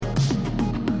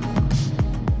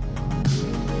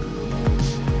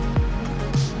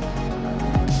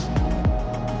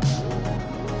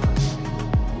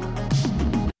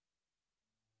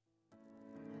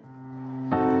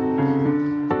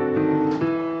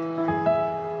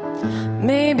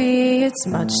Maybe it's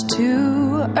much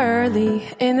too early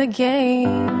in the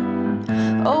game.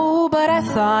 Oh, but I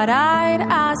thought I'd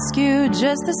ask you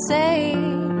just the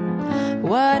same.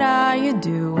 What are you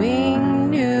doing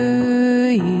New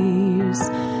Year's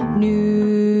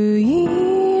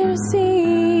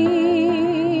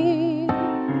Eve?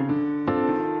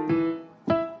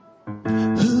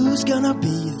 Who's gonna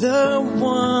be the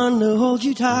one to hold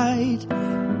you tight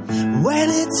when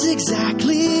it's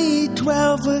exactly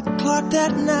 12 o'clock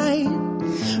that night,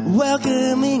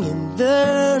 welcoming in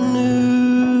the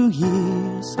New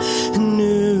Year's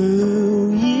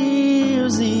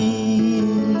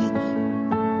Eve?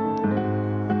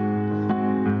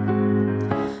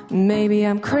 Maybe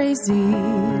I'm crazy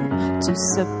to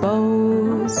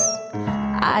suppose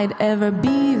I'd ever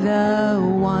be the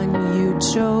one you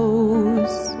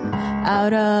chose.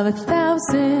 Out of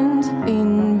 1,000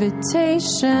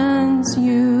 invitations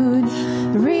you'd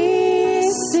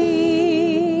receive.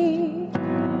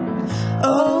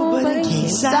 Oh, but in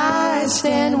case I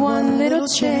stand one little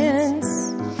chance,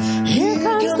 here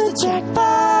comes the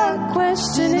jackpot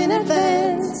question in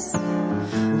advance.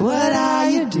 What are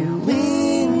you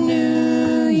doing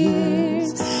New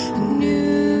Year's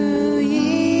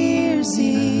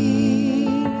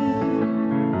Eve?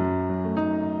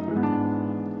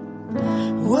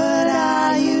 What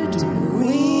are you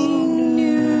doing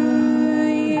New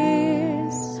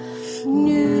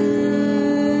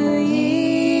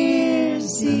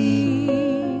Year's Eve?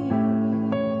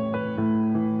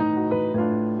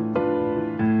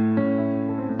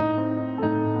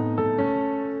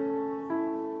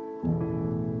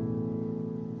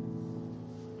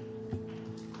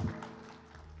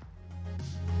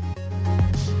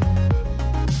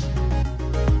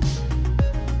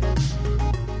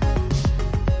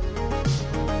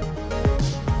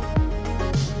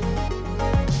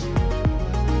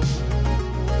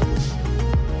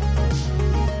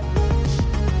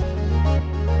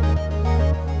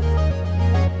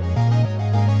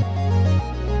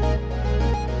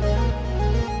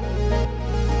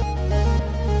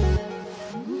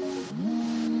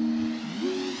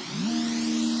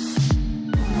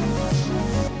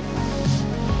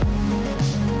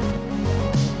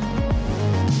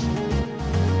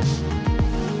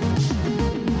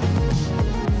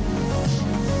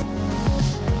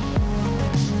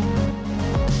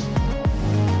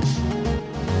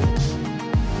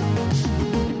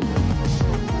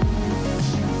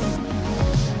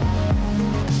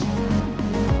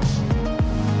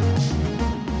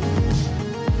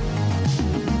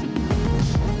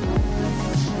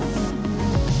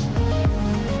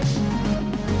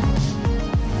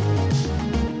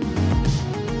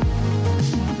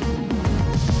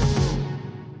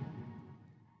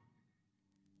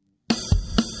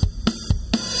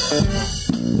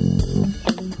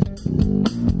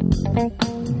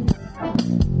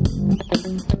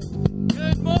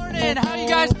 Good morning. How you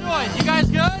guys doing? You guys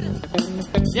good?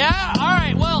 Yeah? All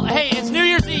right. Well, hey, it's New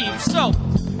Year's Eve. So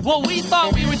what we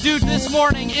thought we would do this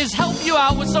morning is help you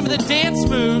out with some of the dance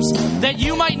moves that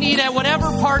you might need at whatever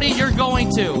party you're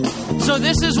going to. So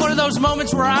this is one of those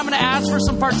moments where I'm going to ask for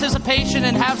some participation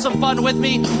and have some fun with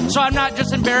me, so I'm not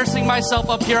just embarrassing myself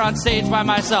up here on stage by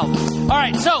myself. All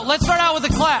right, so let's start out with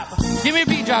a clap. Give me a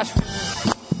beat, Josh.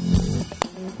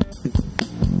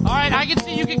 All right, I can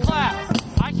see you can clap.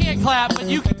 I can't clap, but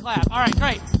you can clap. All right,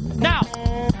 great. Now,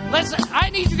 I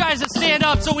need you guys to stand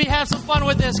up so we have some fun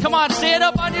with this. Come on, stand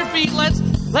up on your feet.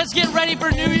 Let's get ready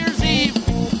for New Year's Eve.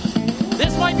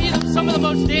 This might be some of the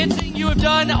most dancing you have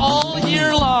done all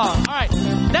year long. All right,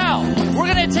 now, we're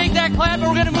going to take that clap and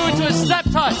we're going to move into a step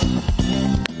touch.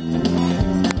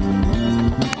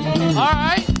 All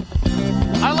right.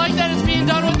 I like that it's being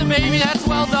done with the baby. That's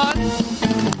well done.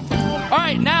 All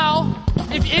right, now,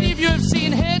 if any of you have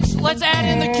seen Hitch, let's add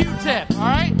in the Q-tip, all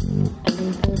right?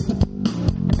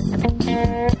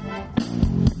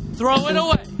 Throw it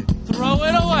away. Throw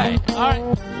it away. All right.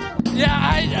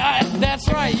 Yeah, that's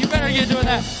right. You better get doing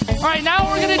that. All right, now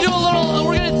we're going to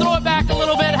throw it back a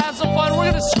little bit, have some fun.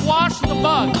 We're going to squash the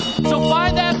bug. So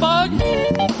find that bug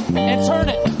and turn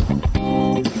it.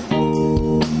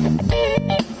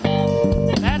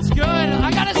 That's good.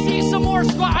 I got to see some more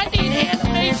squash. I need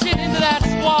animation into that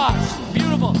squash.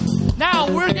 Beautiful. Now,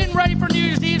 we're getting ready for New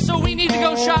Year's Eve, so we need to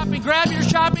go shopping. Grab your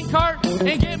shopping cart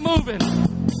and get moving.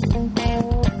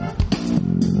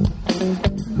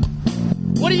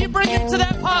 What are you bringing to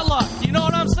that potluck? You know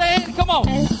what I'm saying? Come on.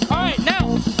 All right,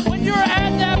 now, when you're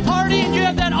at that party and you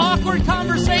have that awkward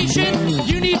conversation,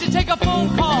 you need to take a phone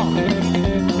call.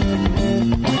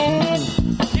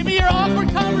 Give me your awkward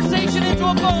conversation into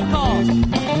a phone call.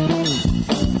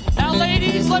 Now,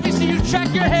 ladies, Let me see you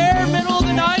check your hair, middle of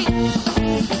the night.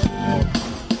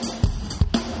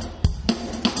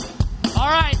 All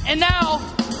right, and now,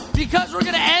 because we're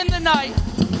going to end the night,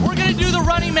 we're going to do the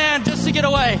Running Man just to get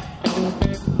away.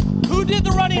 Who did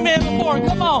the Running Man before?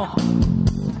 Come on.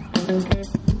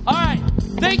 All right.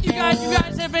 Thank you guys. You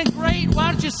guys have been great.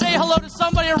 Why don't you say hello to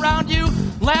somebody around you,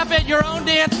 laugh at your own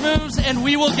dance moves, and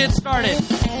we will get started.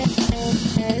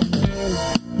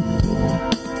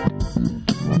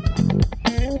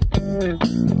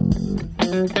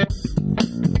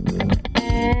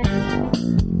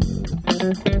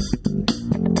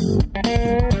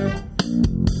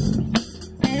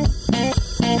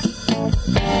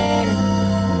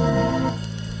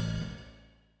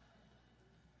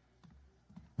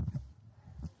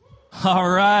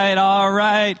 All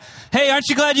right. Hey, aren't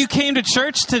you glad you came to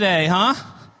church today, huh?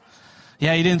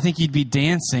 Yeah, you didn't think you'd be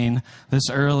dancing this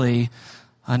early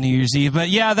on New Year's Eve. But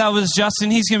yeah, that was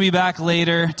Justin. He's going to be back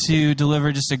later to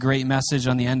deliver just a great message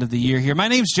on the end of the year here. My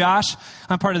name's Josh.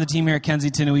 I'm part of the team here at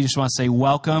Kensington, and we just want to say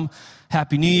welcome.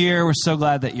 Happy New Year. We're so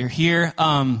glad that you're here.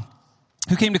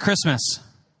 Who came to Christmas?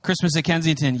 Christmas at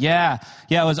Kensington. Yeah,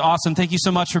 it was awesome. Thank you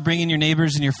so much for bringing your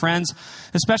neighbors and your friends,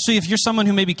 especially if you're someone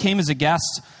who maybe came as a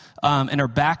guest and are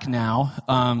back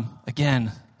now.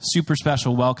 Again, super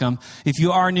special welcome. If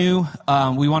you are new,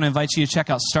 we want to invite you to check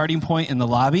out Starting Point in the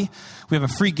lobby. We have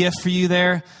a free gift for you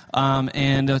there,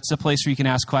 and it's a place where you can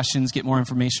ask questions, get more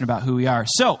information about who we are.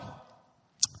 So,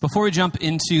 before we jump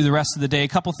into the rest of the day, a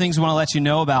couple things we want to let you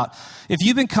know about. If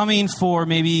you've been coming for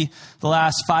maybe the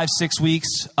last 5-6 weeks,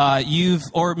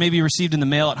 or maybe received in the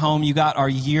mail at home, you got our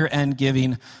year-end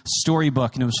giving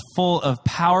storybook, and it was full of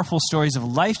powerful stories of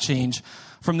life change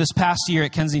from this past year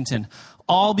at Kensington,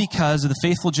 all because of the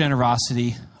faithful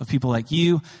generosity of people like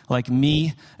you, like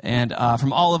me, and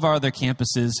from all of our other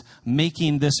campuses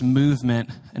making this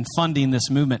movement and funding this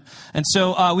movement. And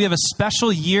so we have a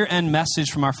special year-end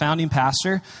message from our founding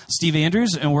pastor, Steve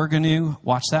Andrews, and we're going to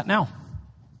watch that now.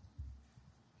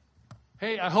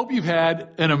 Hey, I hope you've had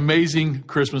an amazing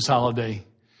Christmas holiday.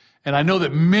 And I know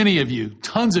that many of you,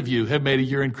 tons of you, have made a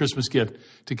year-end Christmas gift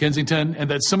to Kensington,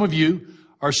 and that some of you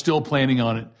are still planning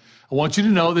on it. I want you to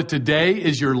know that today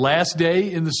is your last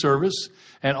day in the service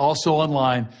and also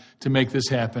online to make this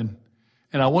happen.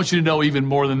 And I want you to know even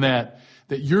more than that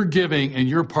your giving and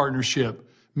your partnership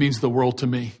means the world to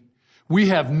me. We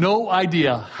have no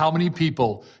idea how many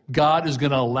people God is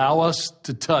going to allow us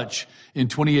to touch in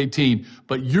 2018,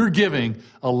 but your giving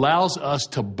allows us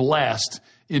to blast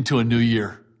into a new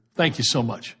year. Thank you so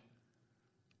much.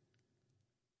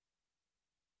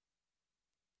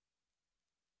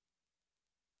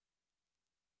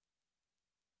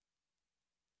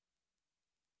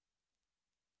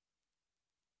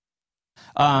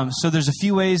 So there's a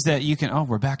few ways that you can... Oh,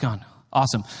 we're back on.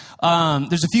 Awesome.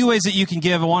 There's a few ways that you can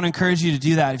give. I want to encourage you to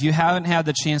do that. If you haven't had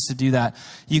the chance to do that,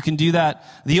 you can do that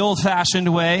the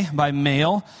old-fashioned way by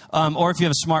mail, or if you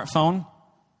have a smartphone,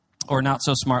 or not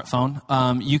so smartphone,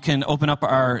 you can open up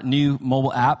our new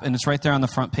mobile app, and it's right there on the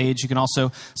front page. You can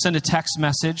also send a text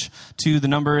message to the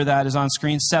number that is on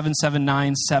screen,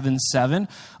 77977,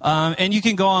 and you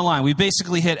can go online. We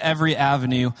basically hit every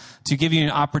avenue to give you an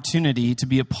opportunity to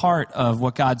be a part of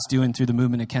what God's doing through the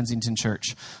movement at Kensington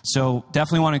Church. So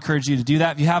definitely want to encourage you to do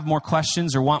that. If you have more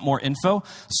questions or want more info,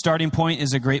 Starting Point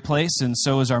is a great place, and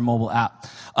so is our mobile app.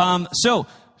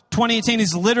 2018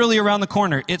 is literally around the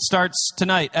corner. It starts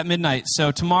tonight at midnight.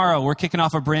 So tomorrow we're kicking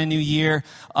off a brand new year.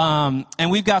 And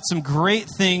we've got some great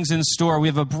things in store. We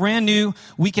have a brand new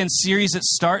weekend series that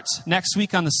starts next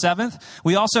week on the 7th.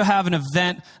 We also have an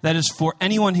event that is for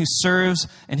anyone who serves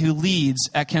and who leads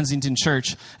at Kensington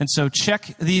Church. And so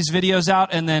check these videos out,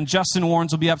 and then Justin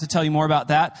Warrens will be up to tell you more about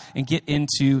that and get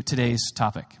into today's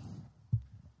topic.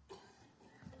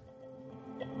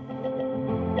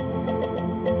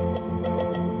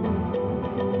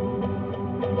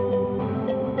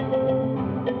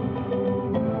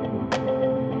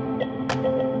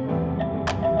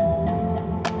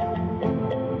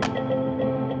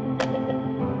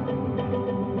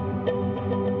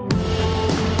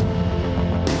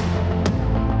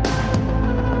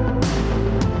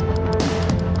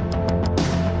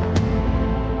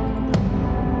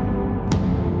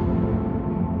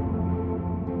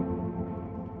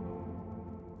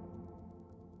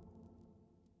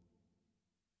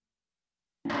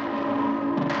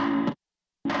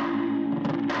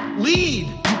 Lead.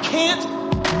 You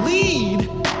can't lead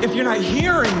if you're not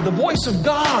hearing the voice of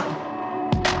God.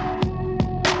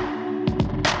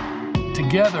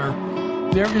 Together,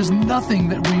 there is nothing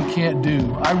that we can't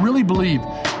do. I really believe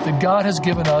that God has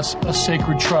given us a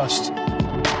sacred trust.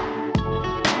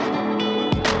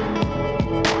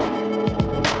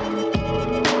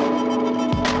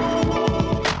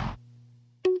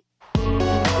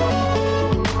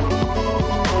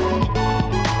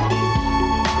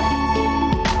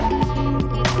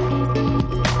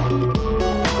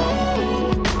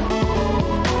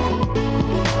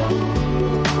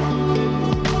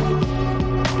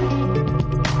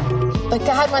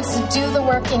 God wants to do the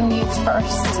work in you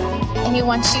first, and He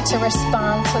wants you to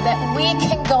respond so that we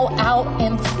can go out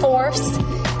in force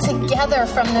together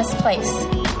from this place.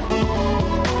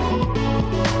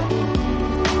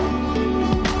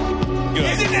 Good.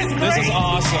 Isn't this great? This is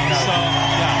awesome. So,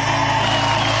 yeah.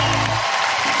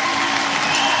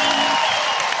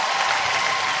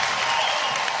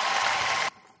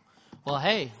 Well,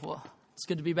 hey, it's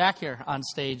good to be back here on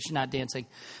stage, not dancing.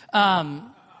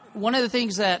 One of the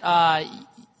things that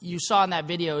you saw in that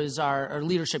video is our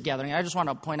leadership gathering. I just want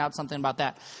to point out something about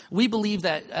that. We believe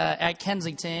that at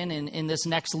Kensington, in this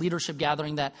next leadership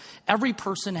gathering, that every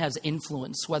person has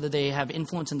influence, whether they have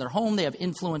influence in their home, they have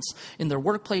influence in their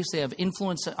workplace, they have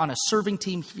influence on a serving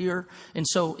team here. And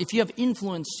so if you have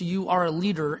influence, you are a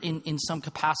leader in some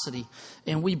capacity.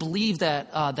 And we believe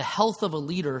that the health of a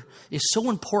leader is so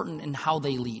important in how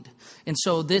they lead. And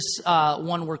so this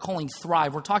one we're calling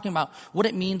Thrive. We're talking about what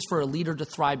it means for a leader to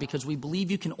thrive, because we believe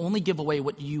you can only give away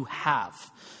what you have.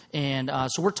 And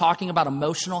so we're talking about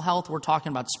emotional health. We're talking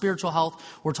about spiritual health.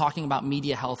 We're talking about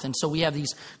media health. And so we have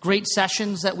these great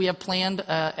sessions that we have planned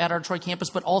at our Troy campus,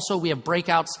 but also we have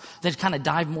breakouts that kind of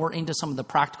dive more into some of the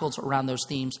practicals around those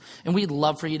themes. And we'd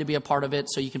love for you to be a part of it,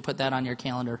 so you can put that on your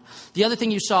calendar. The other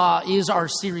thing you saw is our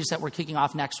series that we're kicking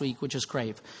off next week, which is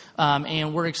Crave.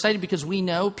 And we're excited because we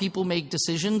know people make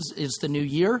decisions. It's the new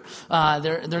year.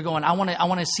 They're going, I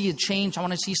want to see a change. I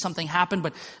want to see something happen.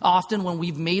 But often when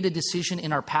we've made a decision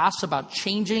in our past about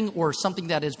changing, or something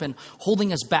that has been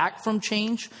holding us back from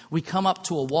change, we come up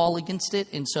to a wall against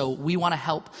it. And so we want to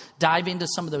help dive into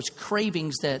some of those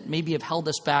cravings that maybe have held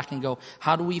us back and go,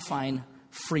 how do we find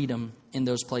freedom in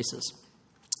those places?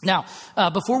 Now,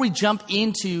 before we jump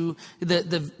into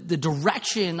the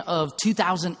direction of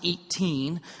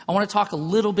 2018, I want to talk a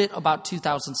little bit about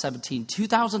 2017.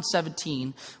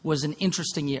 2017 was an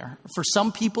interesting year. For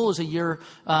some people, it was a year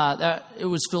that it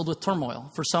was filled with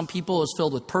turmoil. For some people, it was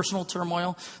filled with personal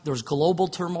turmoil. There was global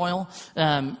turmoil.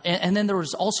 And then there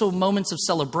was also moments of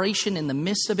celebration in the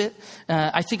midst of it.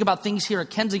 I think about things here at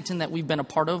Kensington that we've been a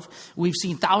part of. We've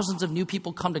seen thousands of new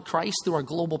people come to Christ through our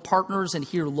global partners and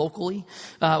here locally.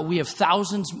 We have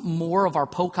thousands more of our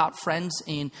POCOT friends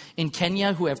in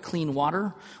Kenya who have clean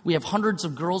water. We have hundreds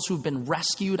of girls who've been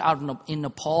rescued out in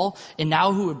Nepal, and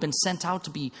now who have been sent out to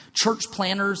be church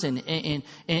planners, and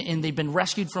they've been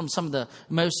rescued from some of the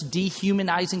most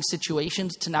dehumanizing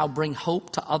situations to now bring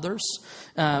hope to others.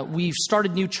 We've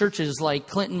started new churches like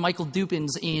Clinton Michael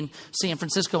Dupin's in San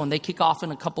Francisco, and they kick off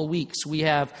in a couple weeks. We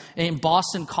have in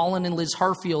Boston, Colin and Liz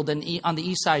Harfield, and on the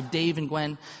east side, Dave and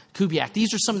Gwen Kubiak.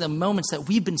 These are some of the moments that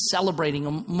we've been celebrating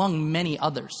among many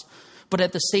others. But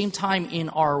at the same time in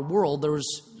our world, there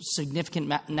was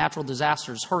significant natural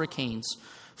disasters, hurricanes,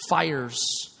 fires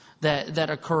that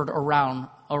occurred around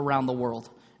the world.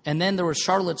 And then there was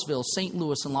Charlottesville, St.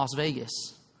 Louis, and Las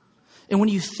Vegas. And when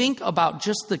you think about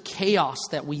just the chaos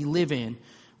that we live in,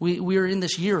 we are in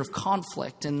this year of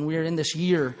conflict, and we are in this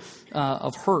year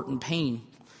of hurt and pain.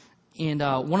 And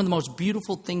one of the most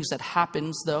beautiful things that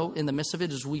happens, though, in the midst of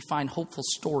it, is we find hopeful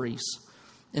stories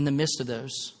in the midst of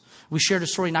those. We shared a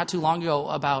story not too long ago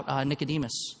about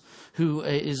Nicodemus, who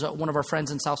is one of our friends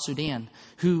in South Sudan,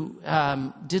 who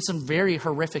did some very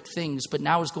horrific things, but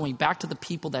now is going back to the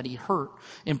people that he hurt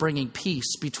and bringing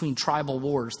peace between tribal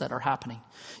wars that are happening.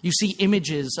 You see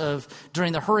images of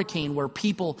during the hurricane where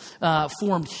people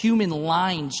formed human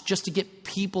lines just to get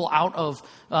people out of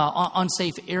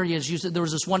unsafe areas. There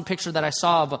was this one picture that I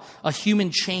saw of a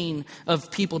human chain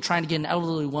of people trying to get an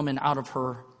elderly woman out of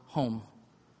her home.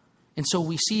 And so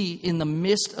we see in the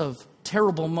midst of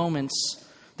terrible moments,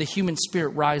 the human spirit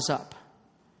rise up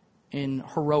in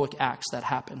heroic acts that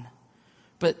happen.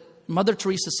 But Mother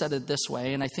Teresa said it this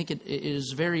way, and I think it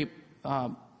is very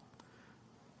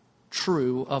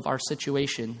true of our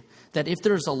situation, that if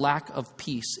there's a lack of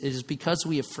peace, it is because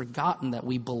we have forgotten that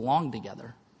we belong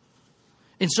together.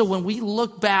 And so when we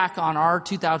look back on our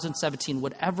 2017,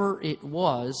 whatever it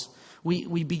was,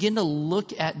 we begin to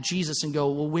look at Jesus and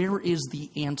go, well, where is the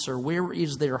answer? Where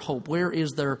is their hope? Where is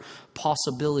their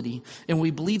possibility? And we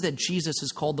believe that Jesus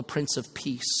is called the Prince of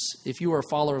Peace. If you are a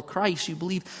follower of Christ, you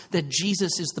believe that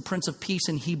Jesus is the Prince of Peace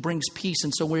and he brings peace.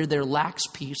 And so where there lacks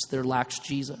peace, there lacks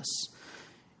Jesus.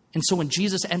 And so when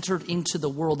Jesus entered into the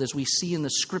world, as we see in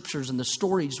the scriptures and the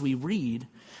stories we read,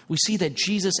 we see that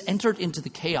Jesus entered into the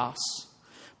chaos,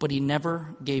 but he never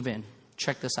gave in.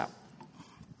 Check this out.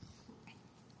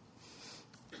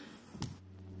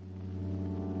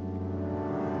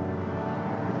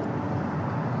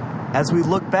 As we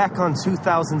look back on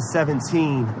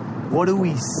 2017, what do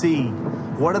we see?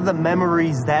 What are the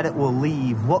memories that it will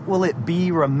leave? What will it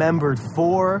be remembered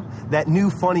for? That new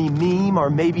funny meme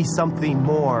or maybe something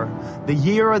more? The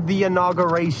year of the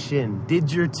inauguration.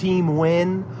 Did your team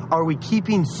win? Are we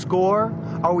keeping score?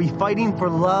 Are we fighting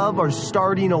for love or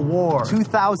starting a war?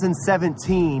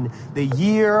 2017, the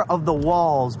year of the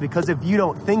walls. Because if you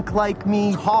don't think like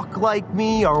me, talk like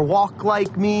me, or walk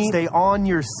like me, stay on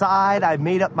your side, I've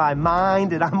made up my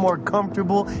mind and I'm more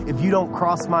comfortable if you don't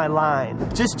cross my line.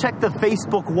 Just check the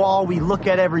Facebook wall we look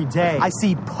at every day. I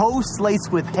see posts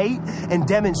laced with hate and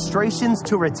demonstrations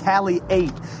to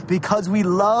retaliate because we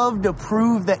love to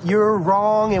prove that you're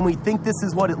wrong and we think this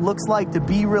is what it looks like to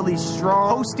be really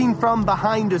strong. Posting from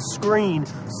behind a screen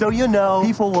so you know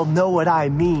people will know what I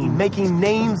mean. Making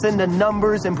names into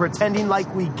numbers and pretending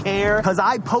like we care because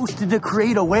I posted to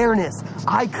create awareness.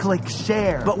 I click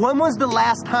share. But when was the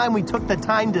last time we took the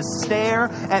time to stare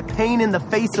at pain in the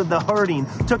face of the hurting?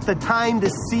 Took the time to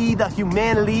see the humanity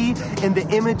in the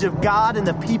image of God and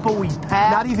the people we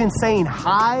pass? Not even saying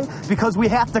hi because we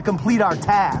have to complete our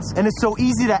task. And it's so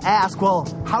easy to ask, well,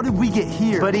 how did we get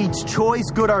here? But each choice,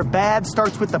 good or bad,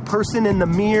 starts with the person in the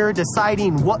mirror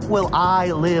deciding, what will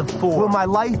I live for? Will my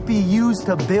life be used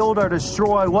to build or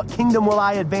destroy? What kingdom will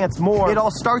I advance more? It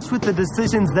all starts with the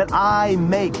decisions that I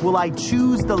make. Will I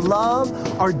choose to love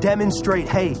or demonstrate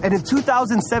hate? And if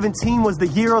 2017 was the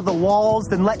year of the walls,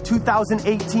 then let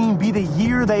 2018 be the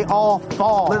year they all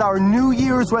fall. Let our New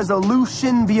Year's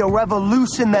resolution be a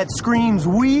revolution that screams,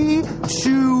 we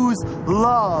choose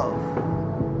love.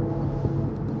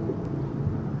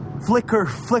 Flicker,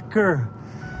 flicker,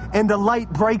 and the light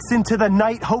breaks into the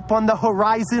night. Hope on the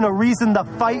horizon, a reason to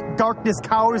fight. Darkness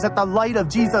cowers at the light of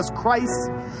Jesus Christ.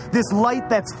 This light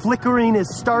that's flickering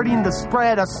is starting to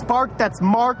spread, a spark that's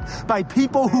marked by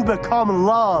people who become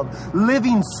love.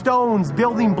 Living stones,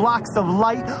 building blocks of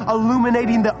light,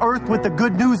 illuminating the earth with the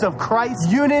good news of Christ.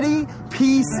 Unity,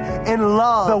 peace, and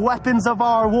love. The weapons of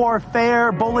our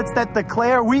warfare, bullets that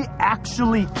declare we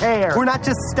actually care. We're not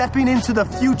just stepping into the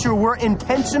future, we're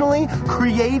intentionally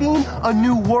creating a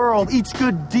new world. Each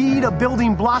good deed, a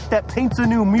building block that paints a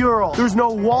new mural. There's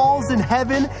no walls in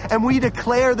heaven, and we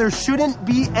declare there shouldn't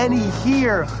be any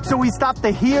here. So we stop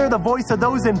to hear the voice of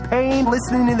those in pain,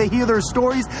 listening to hear their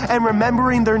stories and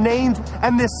remembering their names.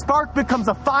 And this spark becomes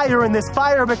a fire, and this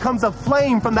fire becomes a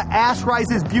flame. From the ash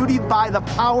rises beauty by the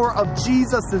power of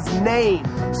Jesus' name.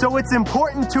 So it's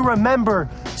important to remember,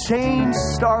 change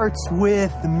starts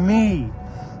with me.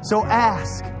 So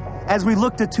ask, as we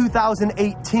look to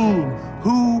 2018,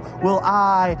 who will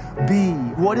I be?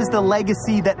 What is the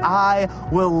legacy that I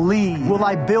will leave? Will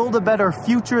I build a better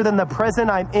future than the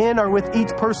present I'm in, or with each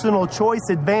personal choice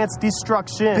advance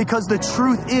destruction? Because the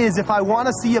truth is, if I want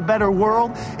to see a better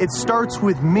world, it starts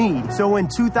with me. So in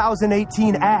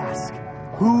 2018, ask,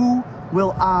 who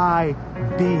will I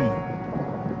be?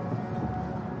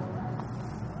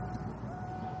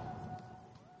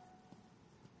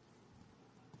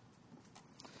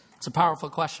 It's a powerful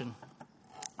question.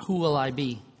 Who will I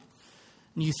be?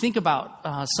 And you think about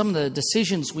some of the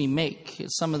decisions we make,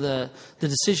 some of the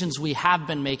decisions we have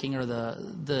been making, or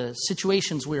the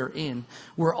situations we're in.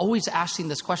 We're always asking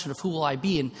this question of who will I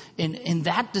be? And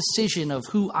that decision of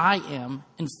who I am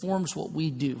informs what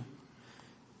we do.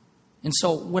 And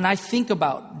so when I think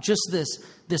about just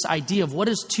this idea of what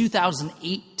does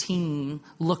 2018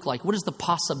 look like? What is the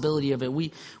possibility of it?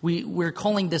 We're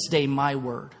calling this day My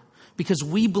Word. Because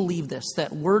we believe this,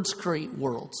 that words create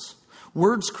worlds.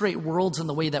 Words create worlds in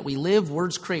the way that we live.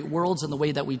 Words create worlds in the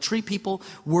way that we treat people.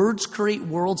 Words create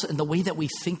worlds in the way that we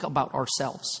think about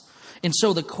ourselves. And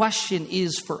so the question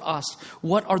is for us,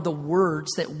 what are the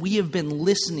words that we have been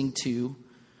listening to?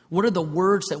 What are the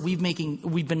words that we've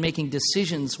been making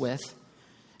decisions with?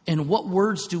 And what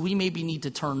words do we maybe need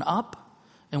to turn up?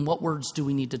 And what words do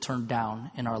we need to turn down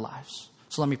in our lives?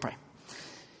 So let me pray.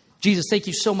 Jesus, thank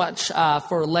you so much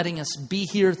for letting us be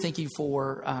here. Thank you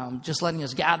for just letting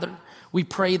us gather. We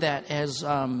pray that as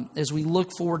we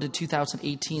look forward to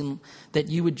 2018,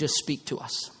 that you would just speak to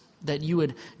us, that you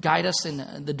would guide us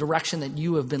in the direction that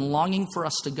you have been longing for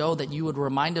us to go, that you would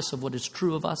remind us of what is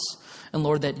true of us, and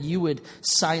Lord, that you would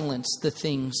silence the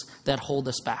things that hold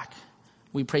us back.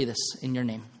 We pray this in your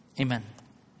name. Amen.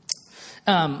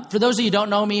 For those of you who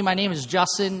don't know me, my name is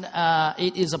Justin.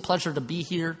 It is a pleasure to be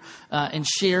here and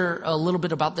share a little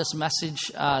bit about this message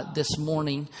this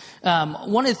morning.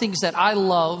 One of the things that I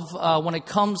love when it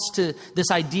comes to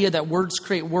this idea that words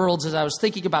create worlds is I was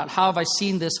thinking about how have I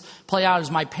seen this play out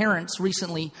as my parents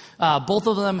recently, both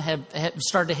of them have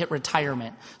started to hit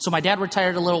retirement. So my dad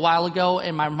retired a little while ago,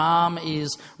 and my mom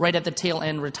is right at the tail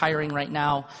end retiring right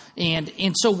now.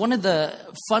 And so one of the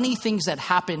funny things that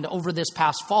happened over this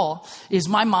past fall is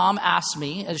my mom asked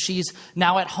me, as she's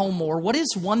now at home more, what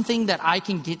is one thing that I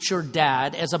can get your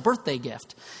dad as a birthday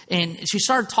gift? And she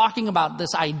started talking about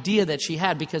this idea that she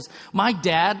had, because my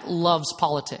dad loves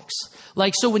politics.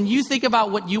 Like, so when you think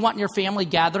about what you want your family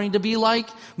gathering to be like,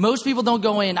 most people don't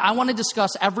go in, I want to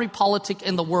discuss every politic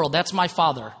in the world. That's my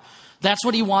father. That's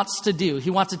what he wants to do. He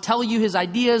wants to tell you his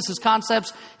ideas, his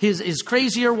concepts, his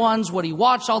crazier ones, what he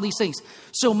watched, all these things.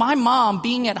 So my mom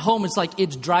being at home is like,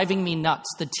 it's driving me nuts.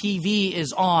 The TV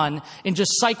is on and just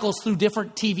cycles through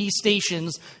different TV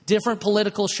stations, different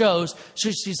political shows. So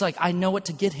she's like, I know what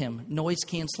to get him, noise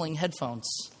canceling headphones.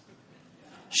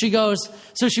 She goes,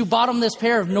 so she bought him this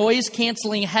pair of noise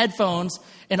canceling headphones,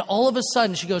 and all of a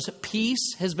sudden she goes,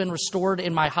 peace has been restored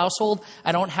in my household.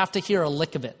 I don't have to hear a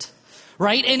lick of it.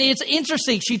 Right? And it's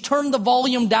interesting. She turned the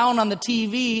volume down on the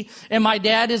TV, and my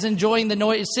dad is enjoying the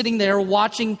noise, sitting there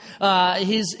watching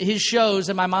his shows.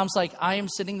 And my mom's like, I am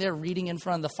sitting there reading in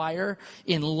front of the fire,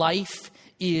 and life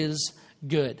is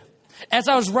good. As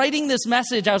I was writing this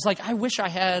message, I was like, I wish I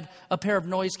had a pair of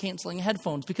noise-canceling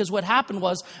headphones, because what happened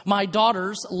was my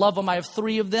daughters love them. I have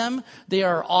 3 of them. They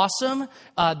are awesome.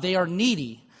 They are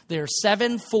needy. They're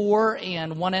 7, 4,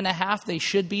 and 1.5. They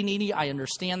should be needy. I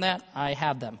understand that. I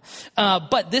have them.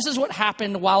 But this is what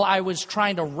happened while I was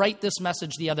trying to write this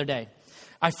message the other day.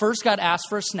 I first got asked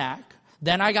for a snack.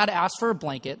 Then I got asked for a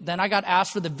blanket. Then I got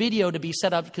asked for the video to be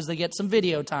set up because they get some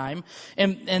video time.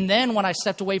 And then when I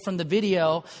stepped away from the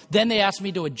video, then they asked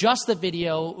me to adjust the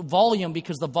video volume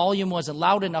because the volume wasn't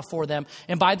loud enough for them.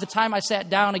 And by the time I sat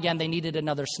down again, they needed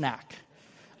another snack.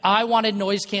 I wanted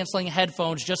noise-canceling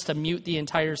headphones just to mute the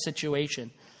entire situation.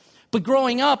 But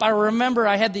growing up, I remember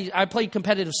I played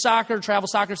competitive soccer, travel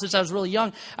soccer since I was really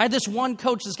young. I had this one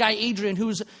coach, this guy Adrian, who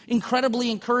was incredibly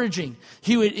encouraging.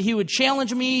 He would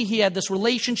challenge me. He had this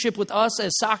relationship with us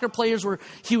as soccer players where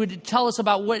he would tell us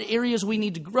about what areas we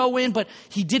need to grow in, but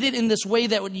he did it in this way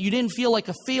that you didn't feel like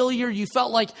a failure. You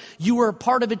felt like you were a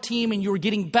part of a team and you were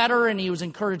getting better, and he was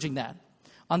encouraging that.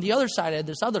 On the other side, I had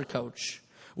this other coach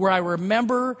where I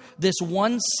remember this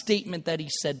one statement that he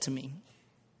said to me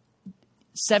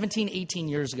 17, 18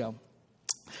 years ago.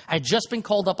 I had just been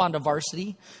called up onto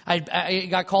varsity. I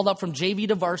got called up from JV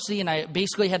to varsity, and I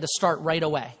basically had to start right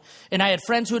away. And I had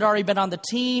friends who had already been on the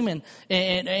team,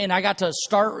 and I got to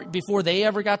start before they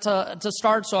ever got to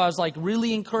start. So I was like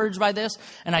really encouraged by this.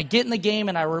 And I get in the game,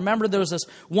 and I remember there was this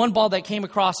one ball that came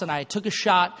across, and I took a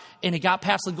shot, and it got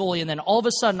past the goalie. And then all of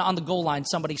a sudden on the goal line,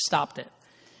 somebody stopped it.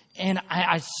 And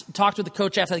I talked with the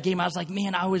coach after the game. I was like,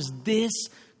 man, I was this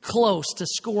close to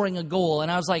scoring a goal.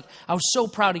 And I was so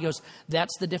proud. He goes,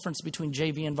 that's the difference between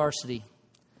JV and varsity.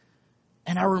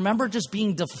 And I remember just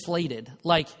being deflated.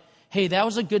 Like, hey, that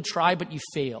was a good try, but you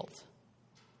failed.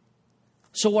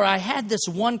 So where I had this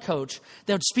one coach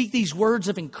that would speak these words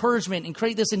of encouragement and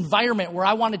create this environment where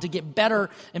I wanted to get better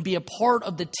and be a part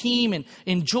of the team and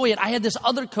enjoy it, I had this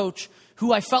other coach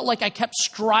who I felt like I kept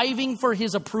striving for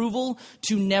his approval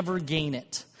to never gain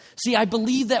it. See, I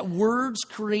believe that words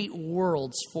create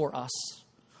worlds for us.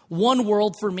 One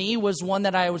world for me was one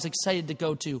that I was excited to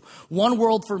go to. One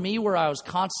world for me where I was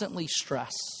constantly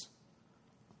stressed.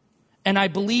 And I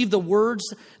believe the words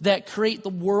that create the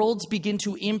worlds begin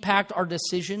to impact our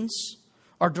decisions,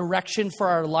 our direction for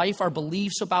our life, our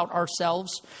beliefs about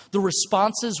ourselves, the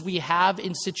responses we have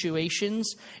in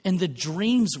situations, and the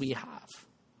dreams we have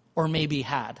or maybe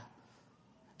had.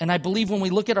 And I believe when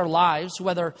we look at our lives,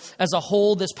 whether as a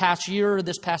whole this past year or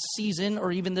this past season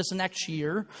or even this next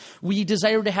year, we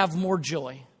desire to have more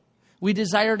joy. We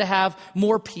desire to have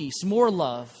more peace, more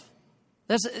love.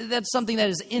 That's something that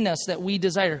is in us that we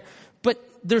desire. But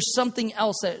there's something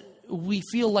else that we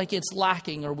feel like it's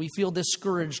lacking, or we feel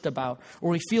discouraged about, or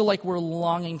we feel like we're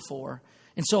longing for.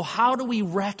 And so how do we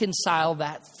reconcile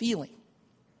that feeling?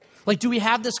 Like, do we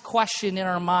have this question in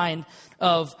our mind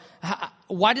of,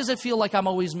 why does it feel like I'm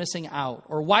always missing out?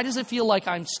 Or why does it feel like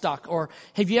I'm stuck? Or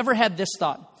have you ever had this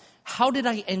thought? How did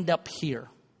I end up here?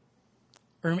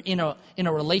 Or in a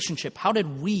relationship, how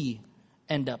did we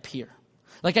end up here?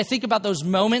 Like, I think about those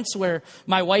moments where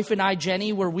my wife and I,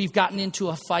 Jenny, where we've gotten into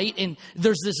a fight, and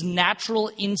there's this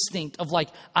natural instinct of like,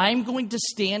 I'm going to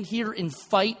stand here and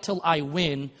fight till I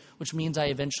win, which means I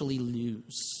eventually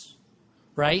lose,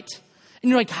 right? And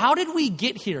you're like, how did we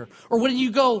get here? Or when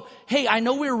you go, hey, I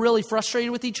know we were really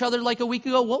frustrated with each other like a week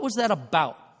ago. What was that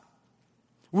about?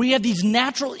 We have these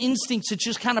natural instincts that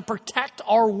just kind of protect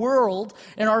our world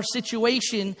and our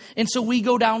situation. And so we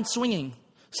go down swinging.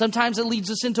 Sometimes it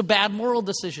leads us into bad moral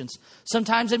decisions.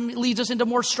 Sometimes it leads us into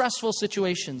more stressful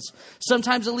situations.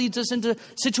 Sometimes it leads us into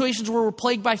situations where we're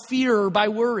plagued by fear or by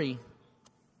worry.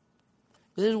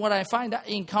 This is what I find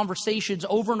in conversations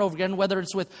over and over again, whether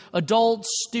it's with adults,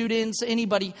 students,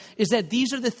 anybody, is that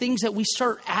these are the things that we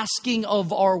start asking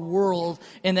of our world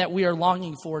and that we are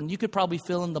longing for. And you could probably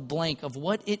fill in the blank of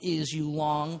what it is you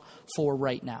long for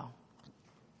right now.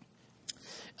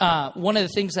 One of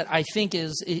the things that I think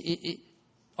is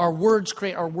our words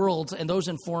create our worlds, and those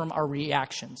inform our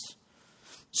reactions.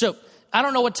 So I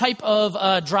don't know what type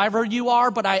of driver you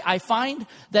are, but I find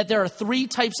that there are three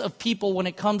types of people when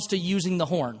it comes to using the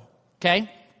horn,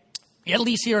 okay? At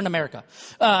least here in America.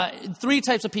 Three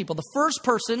types of people. The first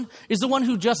person is the one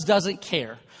who just doesn't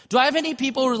care. Do I have any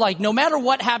people who are like, no matter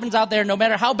what happens out there, no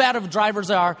matter how bad of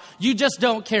drivers are, you just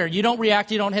don't care. You don't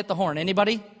react, you don't hit the horn.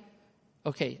 Anybody?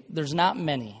 Okay, there's not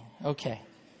many. Okay,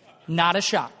 not a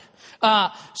shock.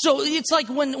 So it's like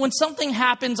when something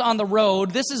happens on the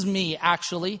road, this is me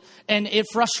actually, and it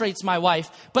frustrates my wife,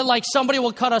 but like somebody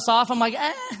will cut us off. I'm like,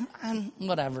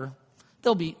 whatever.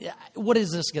 What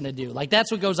is this going to do? Like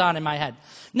that's what goes on in my head.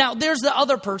 Now there's the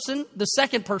other person, the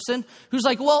second person who's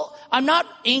like, well, I'm not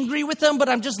angry with them, but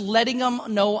I'm just letting them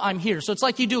know I'm here. So it's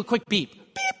like you do a quick beep,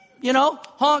 beep,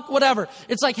 honk, whatever.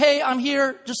 It's like, hey, I'm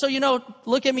here. Just so you know,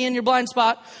 look at me in your blind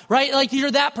spot, right? Like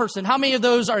you're that person. How many of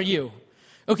those are you?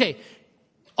 Okay,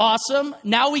 awesome.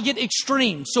 Now we get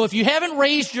extreme. So if you haven't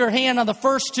raised your hand on the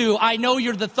first two, I know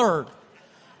you're the third,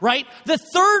 right? The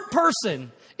third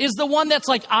person is the one that's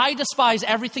like, I despise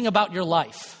everything about your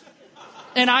life.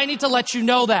 And I need to let you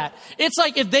know that. It's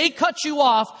like if they cut you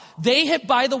off,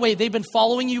 by the way, they've been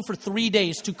following you for 3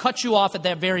 days to cut you off at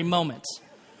that very moment,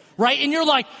 right? And you're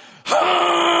like,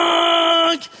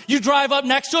 honk! You drive up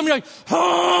next to them, you're like,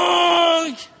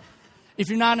 honk! If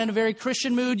you're not in a very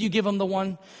Christian mood, you give them the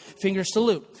one finger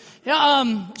salute.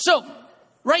 So,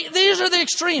 right, these are the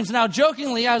extremes. Now,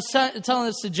 jokingly, I was telling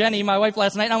this to Jenny, my wife,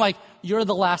 last night, and I'm like, you're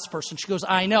the last person. She goes,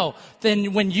 I know.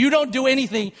 Then when you don't do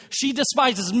anything, she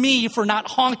despises me for not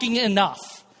honking enough,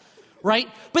 right?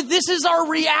 But this is our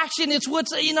reaction. It's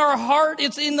what's in our heart.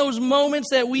 It's in those moments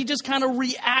that we just kind of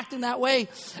react in that way.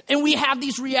 And we have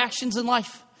these reactions in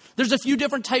life. There's a few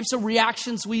different types of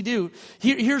reactions we do.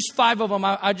 Here's 5 of them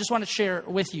I just want to share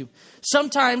with you.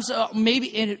 Sometimes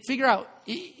and figure out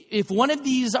if one of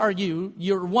these are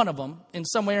you're one of them in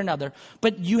some way or another,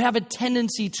 but you have a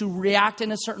tendency to react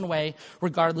in a certain way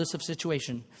regardless of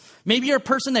situation. Maybe you're a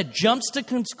person that jumps to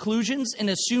conclusions and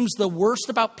assumes the worst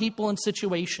about people and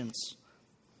situations.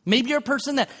 Maybe you're a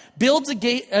person that builds a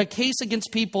case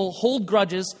against people, hold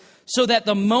grudges, so that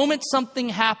the moment something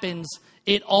happens,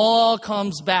 it all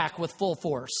comes back with full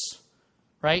force,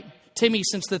 right? Timmy,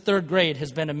 since the 3rd grade,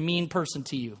 has been a mean person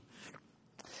to you.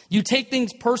 You take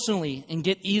things personally and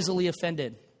get easily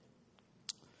offended.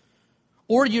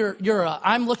 Or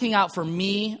I'm looking out for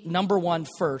me, number one,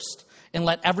 first, and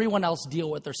let everyone else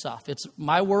deal with their stuff. It's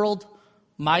my world,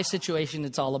 my situation,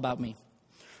 it's all about me.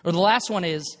 Or the last one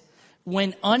is,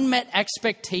 when unmet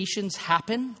expectations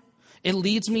happen, it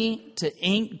leads me to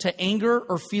anger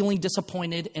or feeling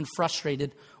disappointed and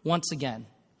frustrated once again.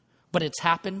 But it's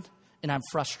happened, and I'm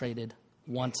frustrated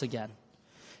once again.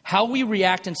 How we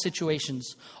react in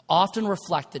situations often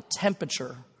reflect the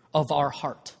temperature of our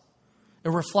heart. It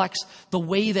reflects the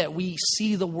way that we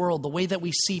see the world, the way that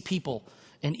we see people,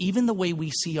 and even the way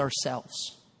we see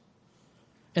ourselves.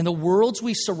 And the words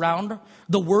we surround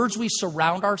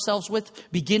ourselves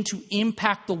with begin to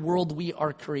impact the world we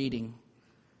are creating.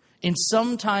 And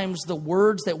sometimes the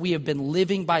words that we have been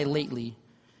living by lately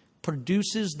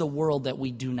produces the world that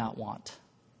we do not want.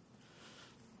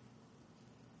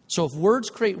 So if words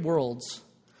create worlds,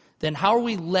 then how are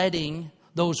we letting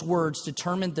those words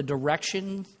determine the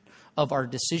direction of our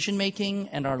decision making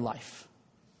and our life?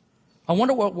 I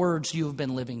wonder what words you have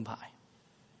been living by.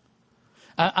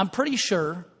 I'm pretty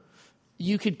sure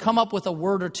you could come up with a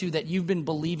word or two that you've been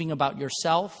believing about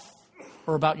yourself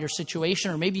or about your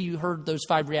situation, or maybe you heard those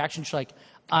 5 reactions like,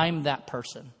 I'm that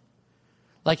person.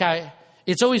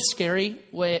 It's always scary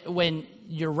when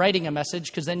you're writing a message,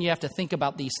 because then you have to think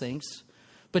about these things.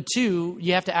 But 2,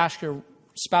 you have to ask your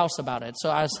spouse about it. So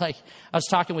I was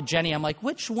talking with Jenny. I'm like,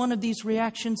 which one of these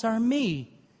reactions are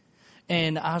me?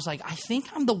 And I was like, I think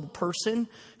I'm the person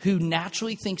who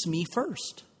naturally thinks me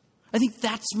first. I think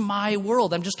that's my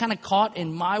world. I'm just kind of caught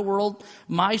in my world,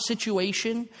 my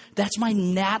situation. That's my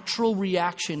natural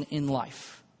reaction in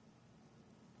life.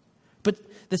 But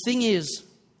the thing is,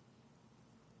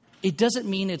 it doesn't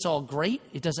mean it's all great.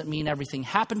 It doesn't mean everything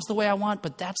happens the way I want,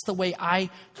 but that's the way I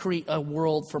create a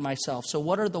world for myself. So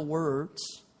what are the words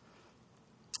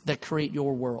that create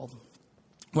your world?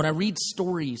 When I read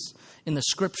stories in the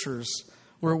scriptures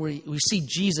where we see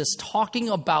Jesus talking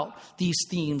about these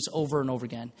themes over and over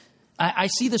again, I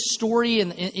see the story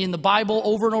in the Bible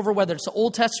over and over, whether it's the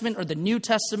Old Testament or the New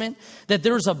Testament, that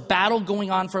there's a battle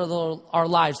going on for our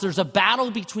lives. There's a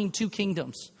battle between two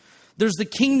kingdoms. There's the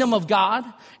kingdom of God,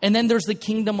 and then there's the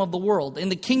kingdom of the world.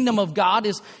 And the kingdom of God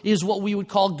is what we would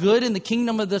call good, and the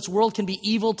kingdom of this world can be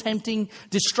evil, tempting,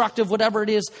 destructive, whatever it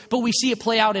is. But we see it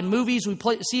play out in movies.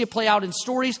 See it play out in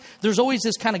stories. There's always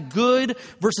this kind of good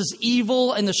versus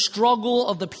evil and the struggle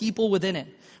of the people within it.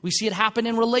 We see it happen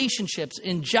in relationships,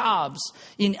 in jobs,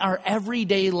 in our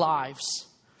everyday lives.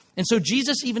 And so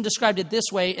Jesus even described it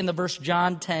this way in the verse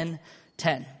John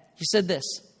 10:10. He said this,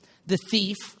 "The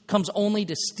thief comes only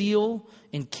to steal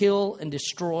and kill and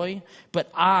destroy,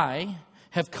 but I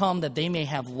have come that they may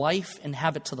have life and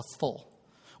have it to the full."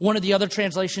 One of the other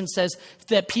translations says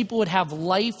that people would have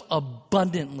life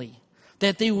abundantly,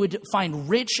 that they would find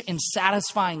rich and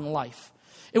satisfying life.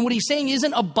 And what he's saying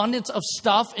isn't abundance of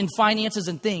stuff and finances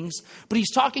and things, but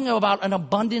he's talking about an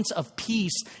abundance of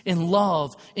peace and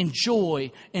love and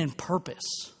joy and purpose.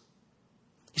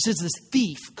 He says this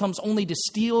thief comes only to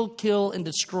steal, kill, and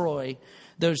destroy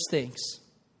those things.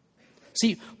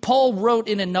 See, Paul wrote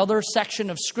in another section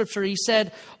of Scripture, he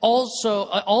said, also,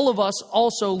 all of us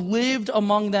also lived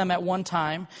among them at one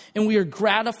time, and we are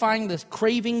gratifying the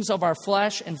cravings of our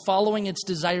flesh and following its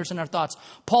desires and our thoughts.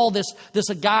 Paul, this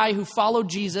a guy who followed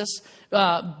Jesus,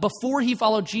 before he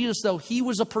followed Jesus, though, he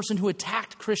was a person who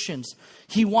attacked Christians.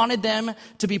 He wanted them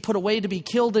to be put away, to be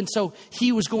killed, and so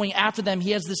he was going after them.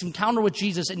 He has this encounter with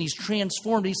Jesus, and he's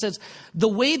transformed. He says, the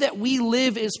way that we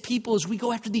live as people is we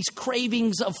go after these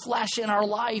cravings of flesh in our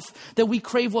life, that we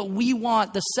crave what we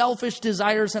want, the selfish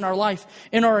desires in our life,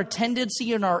 and our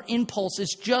tendency and our impulse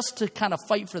is just to kind of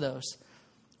fight for those.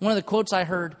 One of the quotes I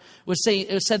heard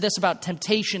said this about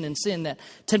temptation and sin, that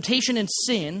temptation and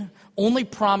sin only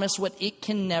promise what it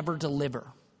can never deliver.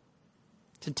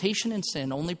 Temptation and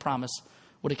sin only promise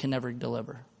what it can never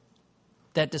deliver.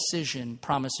 That decision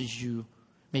promises you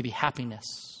maybe happiness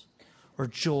or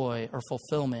joy or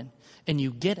fulfillment, and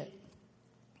you get it.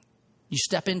 You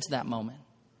step into that moment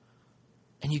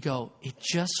and you go, it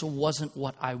just wasn't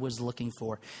what I was looking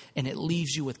for. And it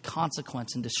leaves you with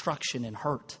consequence and destruction and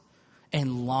hurt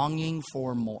and longing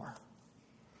for more.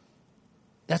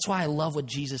 That's why I love what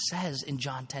Jesus says in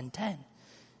John 10:10.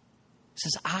 He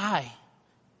says, I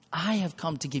have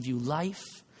come to give you life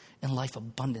and life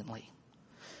abundantly.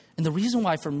 And the reason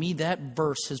why for me that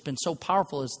verse has been so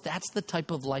powerful is that's the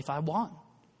type of life I want.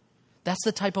 That's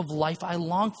the type of life I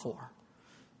long for.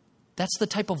 That's the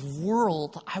type of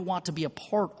world I want to be a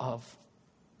part of.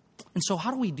 And so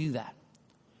how do we do that?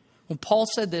 Well, Paul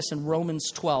said this in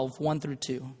Romans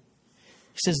 12:1-2.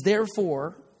 He says,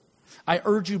 therefore, I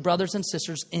urge you, brothers and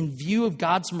sisters, in view of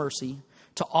God's mercy,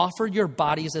 to offer your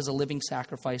bodies as a living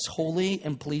sacrifice, holy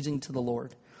and pleasing to the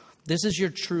Lord. This is your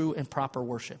true and proper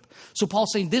worship. So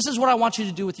Paul's saying, this is what I want you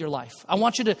to do with your life. I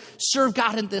want you to serve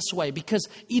God in this way because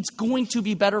it's going to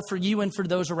be better for you and for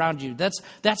those around you.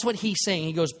 That's what he's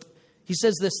saying. He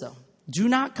says this though, do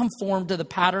not conform to the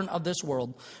pattern of this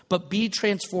world, but be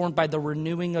transformed by the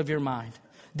renewing of your mind.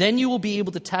 Then you will be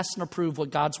able to test and approve what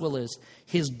God's will is,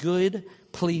 his good,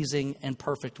 pleasing, and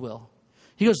perfect will.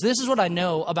 He goes, this is what I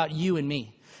know about you and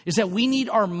me, is that we need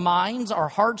our minds, our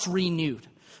hearts renewed.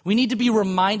 We need to be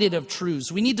reminded of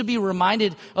truths. We need to be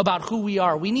reminded about who we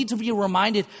are. We need to be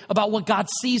reminded about what God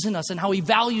sees in us and how he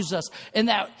values us. And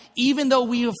that even though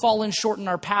we have fallen short in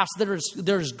our past,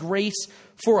 there's grace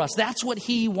for us. That's what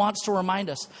he wants to remind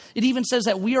us. It even says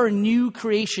that we are a new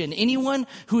creation. Anyone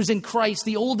who is in Christ,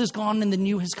 the old is gone and the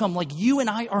new has come. Like you and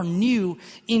I are new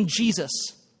in Jesus.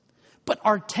 But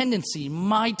our tendency,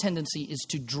 my tendency, is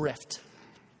to drift.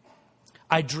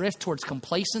 I drift towards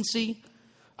complacency.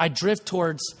 I drift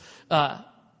towards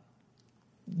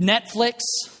Netflix.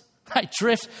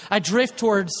 I drift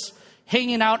towards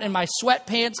hanging out in my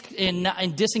sweatpants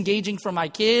and disengaging from my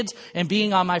kids and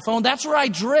being on my phone. That's where I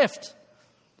drift.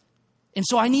 And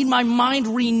so I need my mind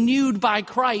renewed by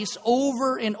Christ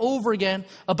over and over again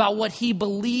about what he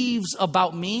believes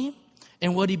about me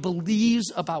and what he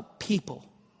believes about people.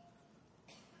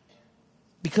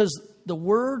 Because the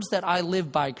words that I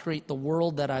live by create the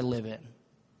world that I live in.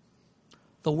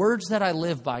 The words that I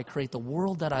live by create the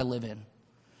world that I live in.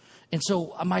 And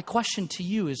so my question to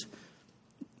you is,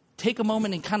 take a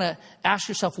moment and kind of ask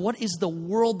yourself, what is the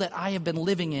world that I have been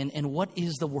living in and what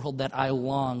is the world that I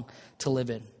long to live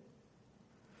in?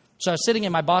 So I was sitting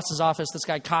in my boss's office, this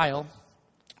guy Kyle,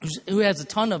 who has a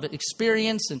ton of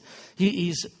experience, and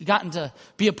he's gotten to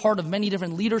be a part of many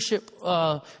different leadership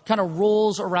kind of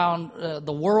roles around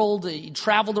the world. He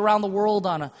traveled around the world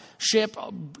on a ship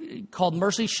called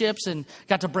Mercy Ships and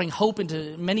got to bring hope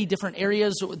into many different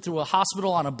areas through a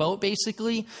hospital on a boat,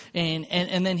 basically.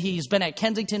 And then he's been at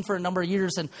Kensington for a number of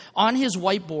years. And on his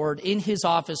whiteboard in his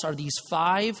office are these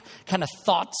 5 kind of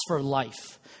thoughts for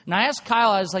life. And I asked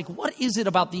Kyle, I was like, what is it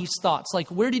about these thoughts? Like,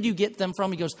 where did you get them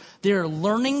from? He goes, they're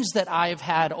learnings that I've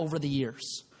had over the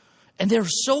years. And they're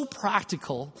so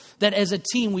practical that as a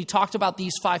team, we talked about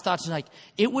these 5 thoughts. And like,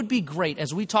 it would be great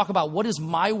as we talk about what is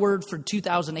my word for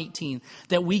 2018,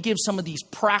 that we give some of these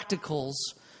practicals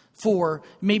for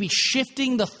maybe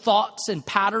shifting the thoughts and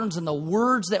patterns and the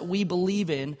words that we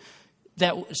believe in,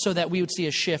 so that we would see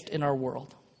a shift in our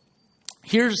world.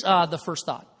 Here's the first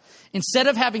thought. Instead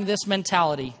of having this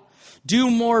mentality,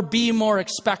 do more, be more,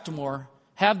 expect more,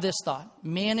 have this thought: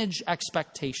 manage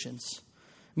expectations.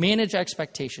 Manage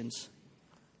expectations.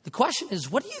 The question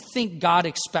is, what do you think God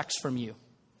expects from you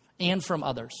and from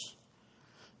others?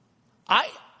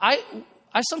 I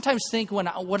sometimes think when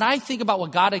I think about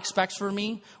what God expects from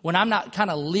me, when I'm not kind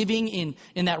of living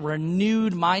in that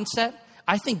renewed mindset,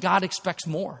 I think God expects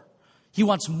more. He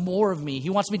wants more of me. He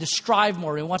wants me to strive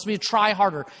more. He wants me to try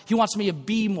harder. He wants me to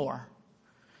be more.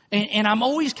 And I'm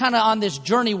always kind of on this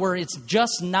journey where it's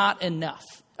just not enough.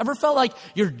 Ever felt like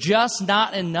you're just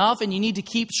not enough and you need to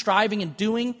keep striving and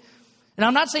doing? And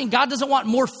I'm not saying God doesn't want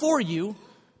more for you,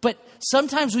 but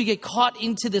sometimes we get caught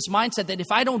into this mindset that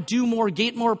if I don't do more,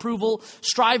 get more approval,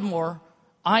 strive more,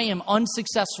 I am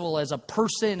unsuccessful as a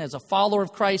person, as a follower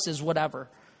of Christ, as whatever.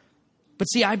 But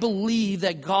see, I believe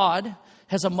that God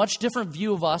has a much different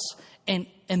view of us. And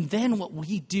then what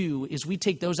we do is we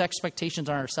take those expectations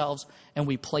on ourselves and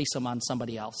we place them on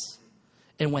somebody else.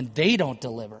 And when they don't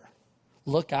deliver,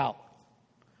 look out,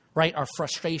 right? Our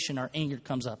frustration, our anger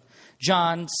comes up.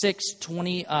 John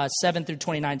 6:27 through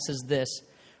 29 says this: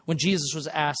 when Jesus was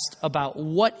asked about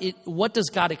what does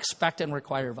God expect and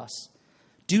require of us?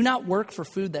 Do not work for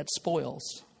food that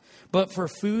spoils, but for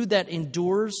food that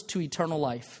endures to eternal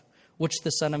life, which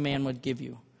the Son of Man would give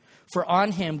you. For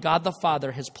on him, God the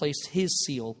Father has placed his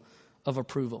seal of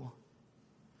approval.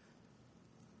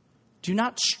 Do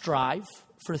not strive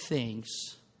for things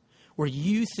where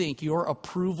you think your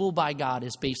approval by God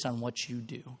is based on what you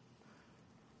do.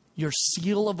 Your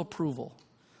seal of approval,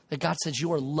 that God says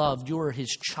you are loved, you are his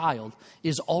child,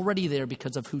 is already there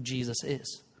because of who Jesus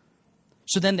is.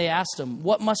 So then they asked him,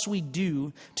 what must we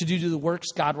do to do the works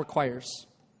God requires?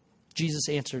 Jesus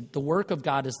answered, the work of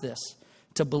God is this: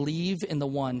 to believe in the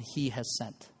one he has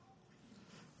sent.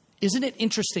 Isn't it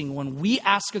interesting when we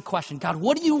ask a question, God,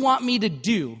 what do you want me to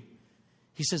do?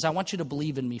 He says, I want you to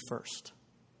believe in me first.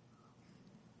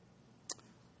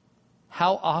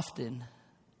 How often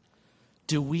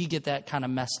do we get that kind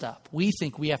of messed up? We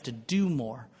think we have to do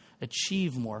more,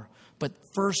 achieve more, but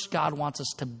first God wants us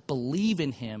to believe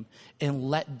in him and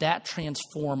let that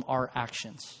transform our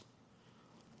actions.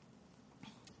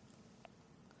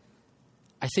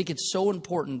 I think it's so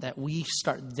important that we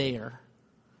start there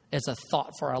as a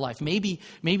thought for our life. Maybe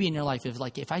in your life,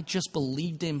 if I just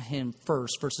believed in him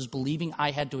first versus believing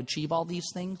I had to achieve all these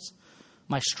things,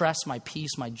 my stress, my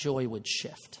peace, my joy would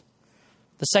shift.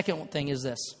 The second thing is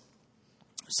this.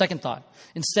 Second thought.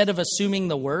 Instead of assuming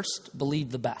the worst, believe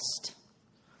the best.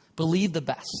 Believe the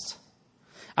best.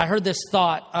 I heard this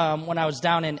thought when I was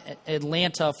down in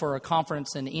Atlanta for a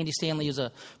conference, and Andy Stanley is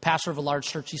a pastor of a large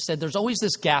church. He said there's always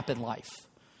this gap in life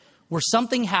where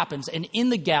something happens, and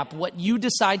in the gap, what you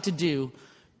decide to do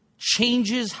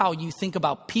changes how you think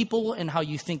about people and how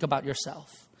you think about yourself.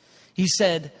 He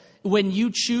said, when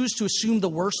you choose to assume the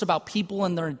worst about people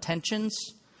and their intentions,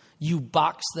 you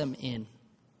box them in.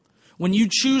 When you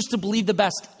choose to believe the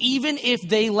best, even if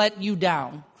they let you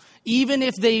down, even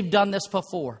if they've done this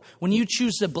before, when you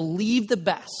choose to believe the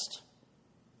best,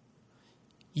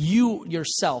 you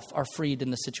yourself are freed in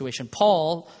the situation.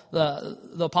 Paul, the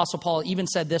Apostle Paul, even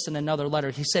said this in another letter.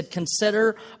 He said,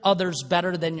 consider others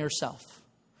better than yourself.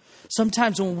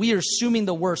 Sometimes when we are assuming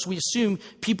the worst, we assume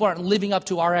people aren't living up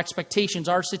to our expectations,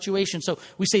 our situation. So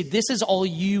we say, this is all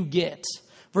you get,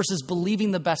 versus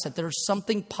believing the best, that there's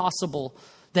something possible,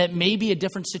 that maybe a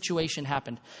different situation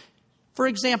happened. For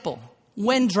example,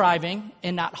 when driving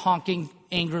and not honking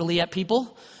angrily at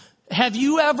people, have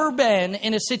you ever been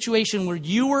in a situation where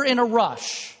you were in a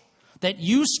rush that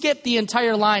you skipped the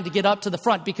entire line to get up to the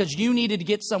front because you needed to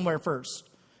get somewhere first?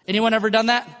 Anyone ever done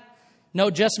that? No,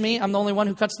 just me? I'm the only one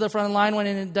who cuts to the front of the line when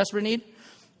in desperate need?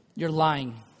 You're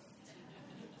lying.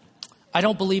 I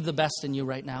don't believe the best in you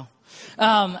right now.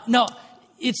 No,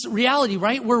 it's reality,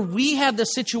 right? Where we have the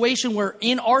situation where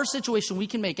in our situation, we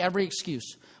can make every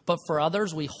excuse. But for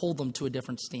others, we hold them to a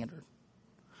different standard.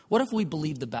 What if we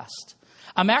believe the best?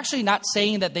 I'm actually not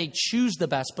saying that they choose the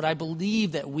best, but I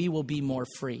believe that we will be more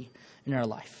free in our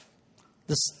life.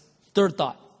 This third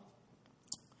thought.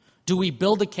 Do we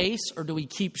build a case or do we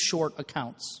keep short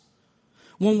accounts?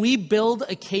 When we build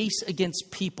a case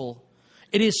against people,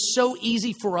 it is so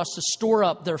easy for us to store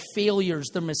up their failures,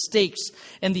 their mistakes,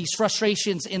 and these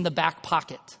frustrations in the back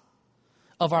pocket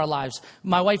of our lives.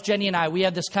 My wife Jenny and I, we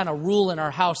have this kind of rule in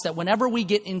our house that whenever we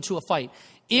get into a fight,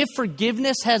 if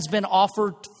forgiveness has been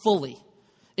offered fully,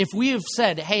 if we have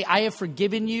said, hey, I have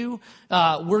forgiven you,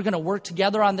 we're going to work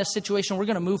together on this situation, we're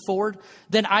going to move forward,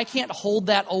 then I can't hold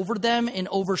that over them and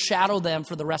overshadow them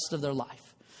for the rest of their life.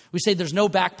 We say there's no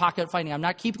back pocket fighting. I'm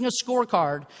not keeping a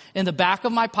scorecard in the back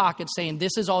of my pocket saying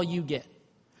this is all you get.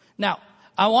 Now,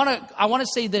 I want to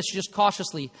say this just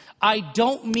cautiously. I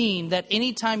don't mean that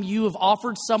anytime you have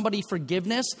offered somebody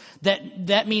forgiveness,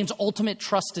 that means ultimate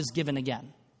trust is given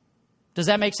again. Does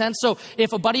that make sense? So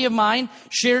if a buddy of mine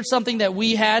shared something that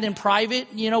we had in private,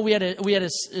 we had a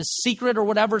secret or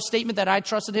whatever statement that I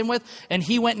trusted him with, and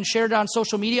he went and shared it on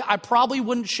social media, I probably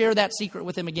wouldn't share that secret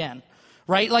with him again.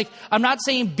 Right? Like, I'm not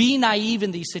saying be naive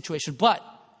in these situations, but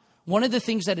one of the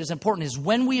things that is important is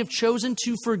when we have chosen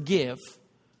to forgive,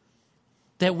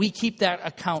 that we keep that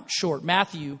account short.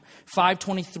 Matthew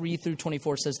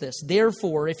 5:23-24 says this,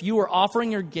 therefore, if you are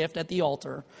offering your gift at the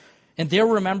altar, and there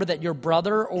remember that your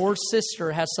brother or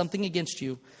sister has something against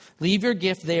you, leave your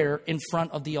gift there in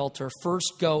front of the altar.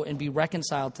 First go and be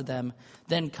reconciled to them,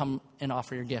 then come and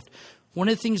offer your gift. One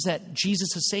of the things that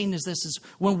Jesus is saying is this, is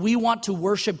when we want to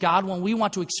worship God, when we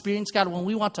want to experience God, when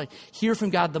we want to hear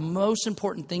from God, the most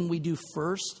important thing we do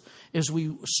first is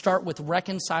we start with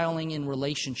reconciling in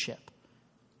relationship.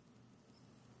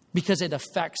 Because it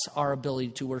affects our ability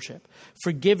to worship.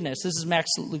 Forgiveness, this is Max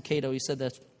Lucado, he said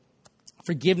this.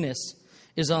 Forgiveness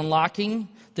is unlocking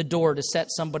the door to set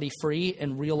somebody free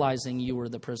and realizing you were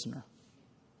the prisoner.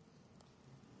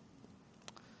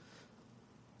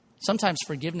 Sometimes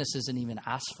forgiveness isn't even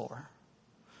asked for.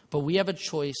 But we have a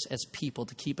choice as people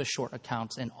to keep a short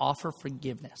account and offer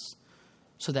forgiveness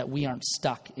so that we aren't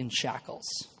stuck in shackles.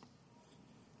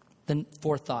 The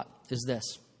fourth thought is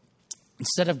this.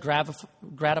 Instead of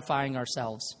gratifying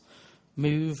ourselves,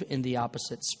 move in the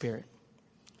opposite spirit.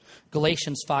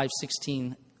 Galatians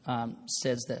 5:16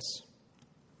 says this.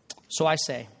 So I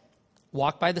say,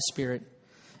 walk by the Spirit,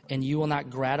 and you will not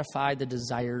gratify the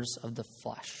desires of the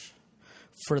flesh.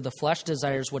 For the flesh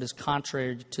desires what is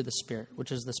contrary to the Spirit,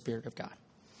 which is the Spirit of God.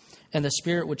 And the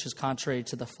Spirit which is contrary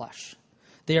to the flesh.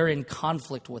 They are in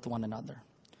conflict with one another,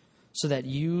 so that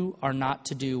you are not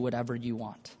to do whatever you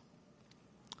want.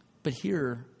 But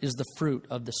here is the fruit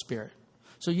of the Spirit.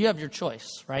 So you have your choice,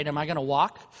 right? Am I going to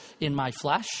walk in my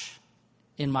flesh,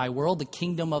 in my world, the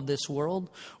kingdom of this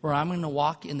world, or I'm going to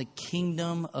walk in the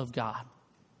kingdom of God?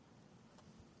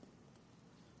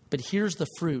 But here's the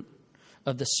fruit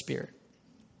of the Spirit.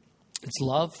 It's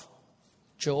love,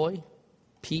 joy,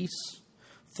 peace,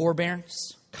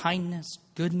 forbearance, kindness,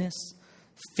 goodness,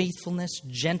 faithfulness,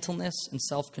 gentleness, and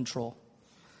self-control.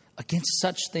 Against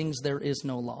such things there is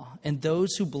no law. And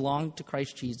those who belong to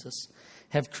Christ Jesus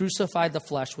have crucified the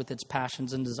flesh with its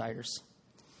passions and desires.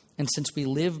 And since we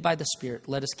live by the Spirit,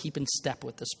 let us keep in step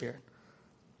with the Spirit.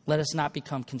 Let us not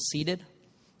become conceited,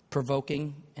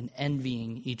 provoking, and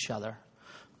envying each other.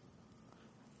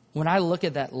 When I look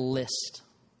at that list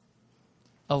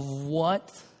of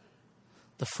what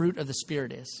the fruit of the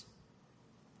Spirit is,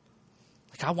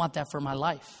 like, I want that for my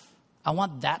life. I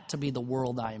want that to be the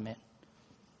world I am in.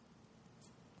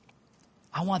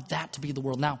 I want that to be the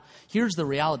world. Now, here's the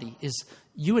reality, is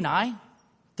you and I,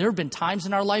 there have been times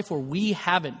in our life where we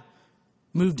haven't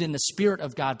moved in the Spirit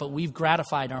of God, but we've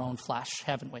gratified our own flesh,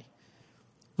 haven't we?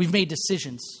 We've made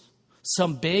decisions,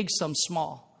 some big, some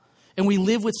small. And we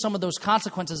live with some of those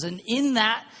consequences. And in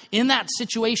that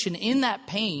situation, in that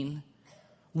pain,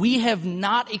 we have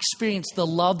not experienced the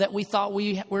love that we thought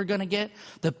we were going to get,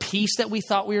 the peace that we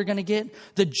thought we were going to get,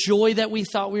 the joy that we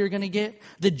thought we were going to get,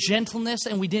 the gentleness,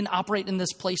 and we didn't operate in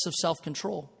this place of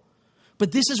self-control.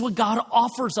 But this is what God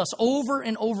offers us over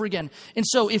and over again. And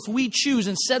so if we choose,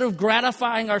 instead of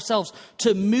gratifying ourselves,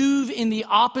 to move in the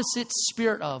opposite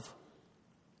spirit of,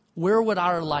 where would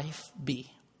our life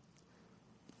be?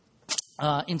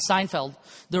 In Seinfeld,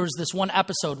 there was this one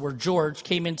episode where George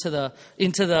came into the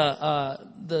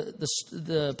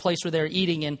place where they were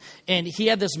eating, and he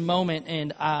had this moment,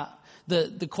 and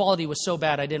the quality was so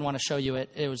bad I didn't want to show you it.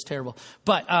 It was terrible.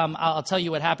 But I'll tell you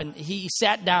what happened. He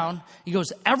sat down. He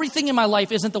goes, everything in my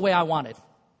life isn't the way I wanted.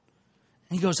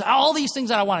 And he goes, all these things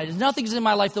that I wanted, nothing's in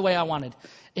my life the way I wanted.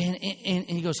 And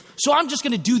he goes, so I'm just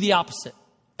going to do the opposite.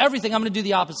 Everything, I'm going to do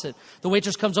the opposite. The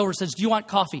waitress comes over and says, do you want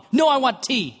coffee? No, I want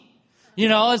tea. You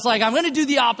know, it's like, I'm going to do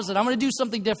the opposite. I'm going to do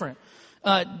something different.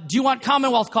 Do you want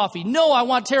Commonwealth coffee? No, I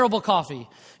want terrible coffee.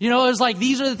 You know, it's like,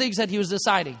 these are the things that he was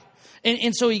deciding.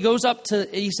 And so he goes up to,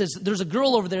 he says, there's a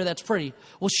girl over there that's pretty.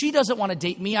 Well, she doesn't want to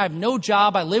date me. I have no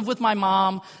job. I live with my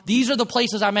mom. These are the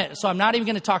places I'm at. So I'm not even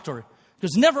going to talk to her. He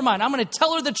goes, never mind. I'm going to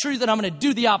tell her the truth and I'm going to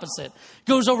do the opposite.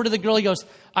 Goes over to the girl. He goes,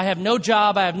 I have no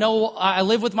job. I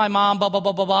live with my mom, blah, blah,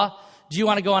 blah, blah, blah. Do you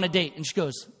want to go on a date? And she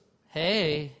goes,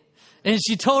 hey. And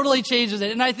she totally changes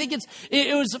it. And I think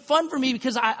it was fun for me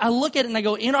because I look at it and I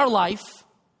go, in our life,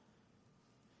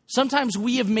 sometimes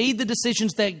we have made the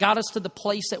decisions that got us to the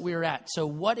place that we're at. So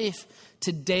what if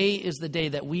today is the day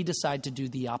that we decide to do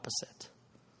the opposite?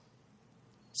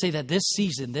 Say that this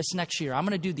season, this next year, I'm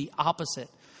going to do the opposite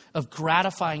of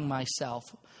gratifying myself,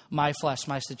 my flesh,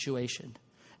 my situation,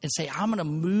 and say, I'm going to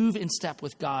move in step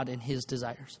with God and his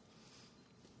desires.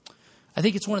 I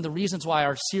think it's one of the reasons why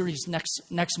our series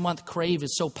next month, Crave,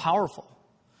 is so powerful.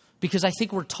 Because I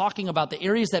think we're talking about the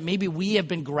areas that maybe we have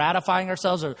been gratifying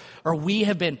ourselves or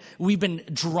we've been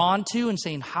drawn to and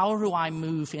saying, how do I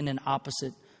move in an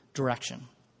opposite direction?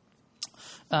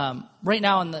 Right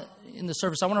now in the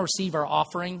service, I want to receive our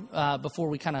offering before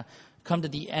we kind of come to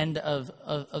the end of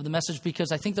the message,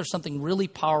 because I think there's something really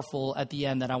powerful at the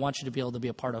end that I want you to be able to be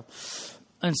a part of.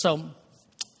 And so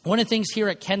one of the things here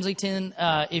at Kensington,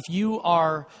 if you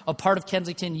are a part of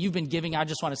Kensington, you've been giving, I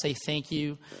just want to say thank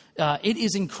you. It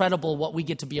is incredible what we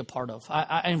get to be a part of.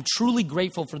 I am truly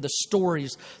grateful for the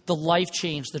stories, the life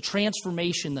change, the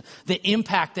transformation, the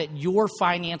impact that your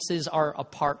finances are a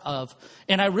part of.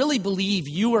 And I really believe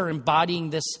you are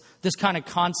embodying this kind of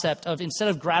concept of, instead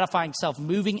of gratifying self,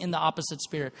 moving in the opposite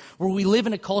spirit, where we live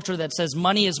in a culture that says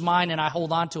money is mine and I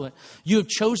hold on to it. You have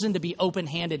chosen to be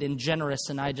open-handed and generous,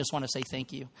 and I just want to say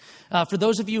thank you. For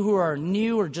those of you who are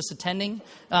new or just attending,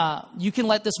 you can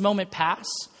let this moment pass.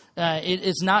 It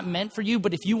is not meant for you,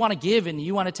 but if you want to give and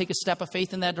you want to take a step of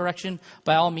faith in that direction,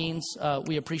 by all means,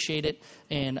 we appreciate it,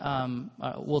 and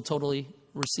we'll totally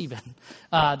receive it.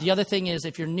 The other thing is,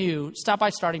 if you're new, stop by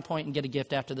Starting Point and get a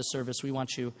gift after the service. We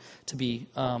want you to be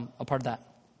a part of that.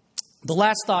 The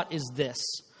last thought is this.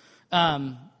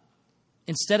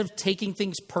 Instead of taking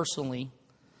things personally,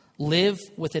 live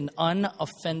with an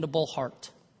unoffendable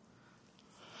heart.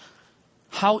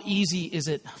 How easy is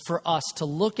it for us to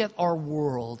look at our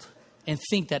world and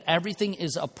think that everything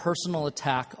is a personal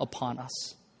attack upon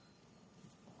us?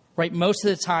 Right? Most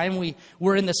of the time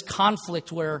we're in this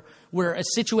conflict where a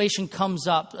situation comes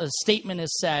up, a statement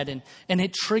is said, and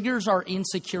it triggers our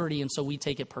insecurity, and so we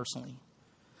take it personally.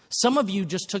 Some of you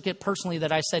just took it personally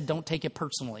that I said don't take it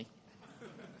personally.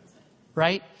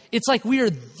 Right? It's like we are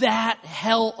that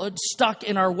stuck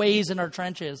in our ways, in our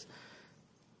trenches.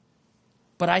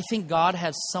 But I think God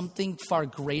has something far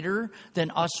greater than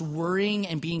us worrying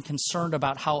and being concerned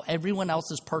about how everyone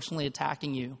else is personally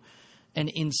attacking you, and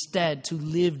instead to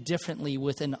live differently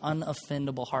with an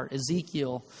unoffendable heart.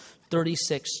 Ezekiel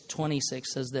 36:26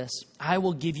 says this: I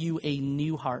will give you a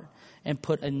new heart and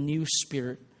put a new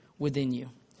spirit within you.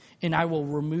 And I will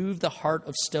remove the heart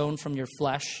of stone from your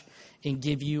flesh and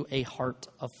give you a heart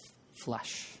of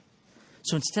flesh.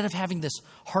 So instead of having this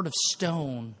heart of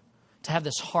stone, to have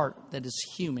this heart that is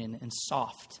human and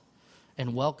soft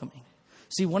and welcoming.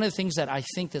 See, one of the things that I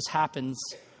think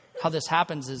how this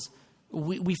happens is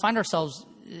we find ourselves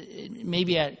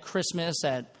maybe at Christmas,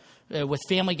 with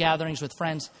family gatherings, with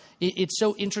friends. It's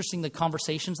so interesting, the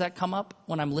conversations that come up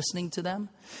when I'm listening to them.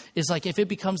 Is like, if it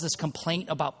becomes this complaint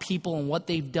about people and what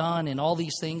they've done and all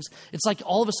these things, it's like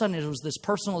all of a sudden it was this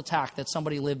personal attack that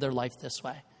somebody lived their life this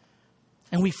way.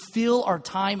 And we fill our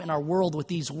time and our world with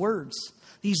these words.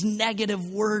 These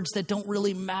negative words that don't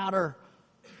really matter.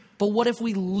 But what if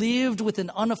we lived with an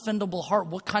unoffendable heart?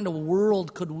 What kind of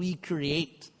world could we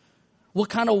create? What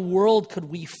kind of world could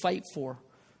we fight for?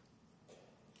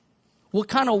 What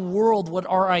kind of world would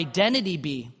our identity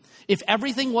be if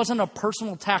everything wasn't a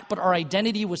personal attack, but our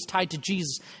identity was tied to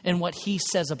Jesus and what he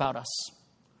says about us?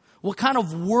 What kind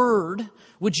of word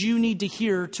would you need to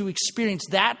hear to experience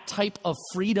that type of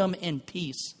freedom and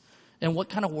peace? And what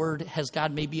kind of word has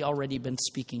God maybe already been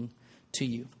speaking to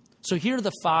you? So here are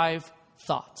the 5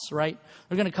 thoughts, right?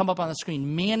 They're going to come up on the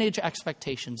screen. Manage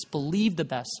expectations. Believe the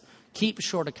best. Keep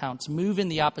short accounts. Move in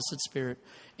the opposite spirit.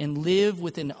 And live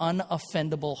with an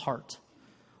unoffendable heart.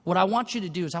 What I want you to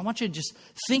do is I want you to just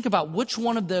think about which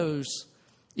one of those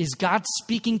is God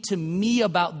speaking to me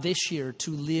about this year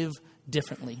to live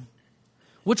differently.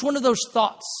 Which one of those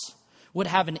thoughts would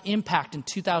have an impact in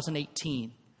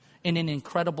 2018? in an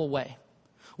incredible way?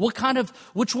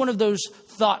 Which one of those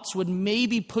thoughts would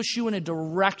maybe push you in a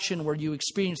direction where you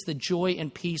experience the joy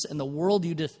and peace and the world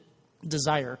you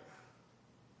desire?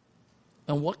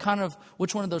 And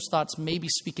which one of those thoughts maybe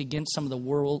speak against some of the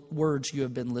words you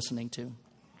have been listening to?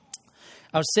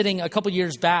 A couple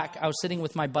years back, I was sitting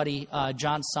with my buddy,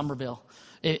 John Somerville.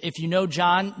 If you know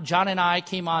John and I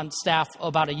came on staff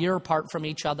about a year apart from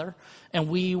each other, and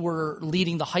we were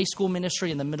leading the high school ministry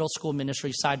and the middle school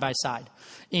ministry side by side.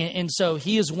 And so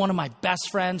he is one of my best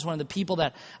friends, one of the people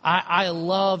that I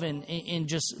love and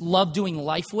just love doing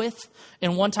life with.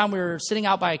 And one time we were sitting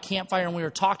out by a campfire and we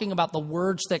were talking about the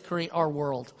words that create our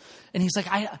world. And he's like,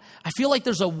 I feel like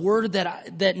there's a word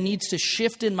that needs to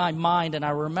shift in my mind. And I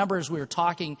remember as we were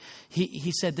talking,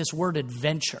 he said this word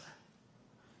adventure.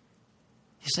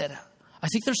 He said, I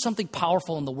think there's something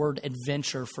powerful in the word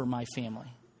adventure for my family.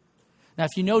 Now,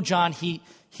 if you know John,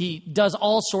 he does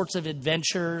all sorts of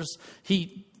adventures.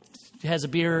 He has a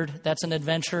beard. That's an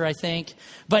adventure, I think.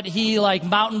 But he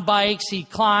mountain bikes, he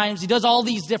climbs, he does all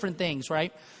these different things,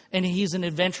 right? And he's an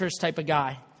adventurous type of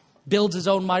guy. Builds his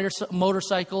own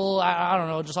motorcycle. I don't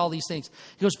know, just all these things.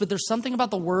 He goes, but there's something about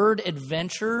the word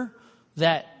adventure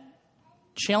that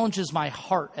challenges my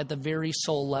heart at the very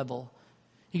soul level.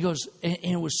 He goes, and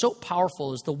it was so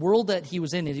powerful, is the world that he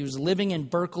was in. He was living in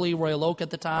Berkeley, Royal Oak at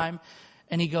the time.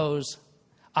 And he goes,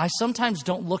 I sometimes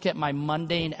don't look at my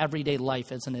mundane everyday life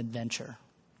as an adventure.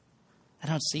 I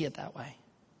don't see it that way.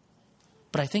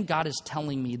 But I think God is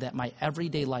telling me that my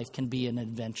everyday life can be an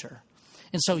adventure.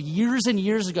 And so years and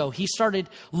years ago, he started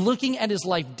looking at his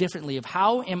life differently of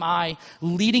how am I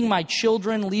leading my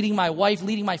children, leading my wife,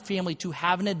 leading my family to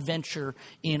have an adventure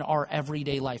in our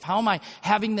everyday life? How am I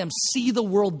having them see the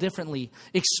world differently,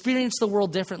 experience the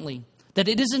world differently? That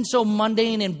it isn't so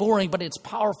mundane and boring, but it's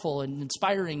powerful and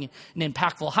inspiring and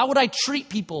impactful. How would I treat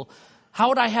people? How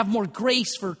would I have more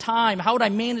grace for time? How would I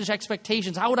manage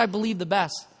expectations? How would I believe the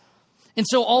best? And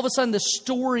so all of a sudden, the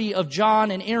story of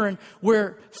John and Aaron,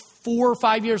 where 4 or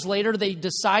 5 years later, they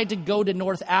decide to go to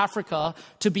North Africa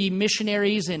to be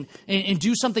missionaries and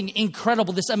do something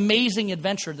incredible, this amazing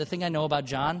adventure. The thing I know about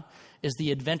John is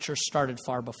the adventure started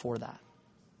far before that.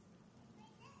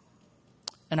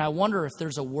 And I wonder if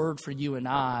there's a word for you and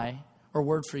I, or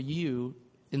word for you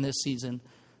in this season,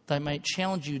 that might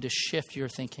challenge you to shift your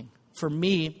thinking. For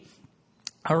me,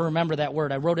 I remember that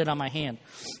word. I wrote it on my hand.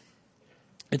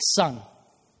 It's son.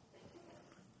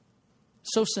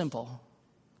 So simple,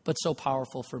 but so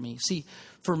powerful for me. See,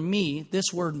 for me, this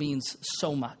word means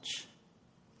so much.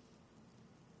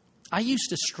 I used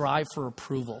to strive for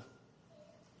approval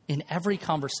in every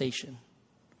conversation.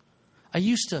 I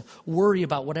used to worry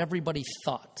about what everybody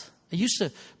thought. I used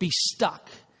to be stuck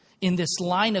in this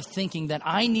line of thinking that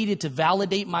I needed to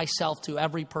validate myself to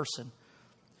every person.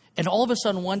 And all of a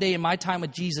sudden, one day in my time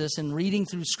with Jesus and reading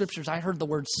through scriptures, I heard the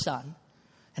word son.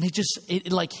 And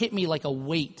it hit me like a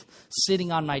weight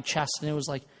sitting on my chest. And it was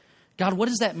like, God, what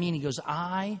does that mean? He goes,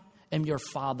 I am your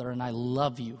father and I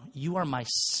love you. You are my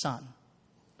son.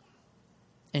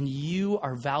 And you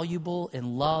are valuable and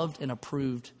loved and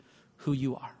approved who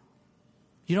you are.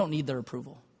 You don't need their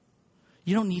approval.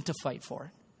 You don't need to fight for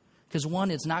it. Because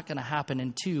one, it's not going to happen.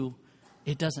 And two,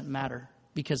 it doesn't matter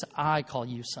because I call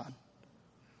you son.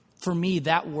 For me,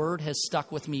 that word has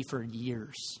stuck with me for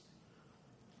years.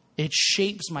 It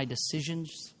shapes my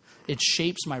decisions. It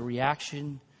shapes my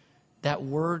reaction. That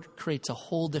word creates a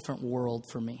whole different world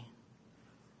for me.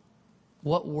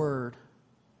 What word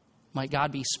might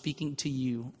God be speaking to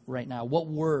you right now? What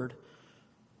word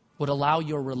would allow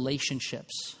your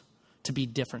relationships to be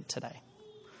different today?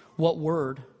 What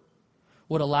word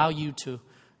would allow you to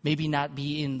maybe not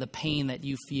be in the pain that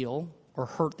you feel or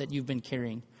hurt that you've been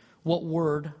carrying? What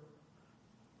word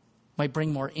might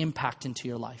bring more impact into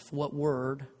your life? What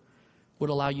word would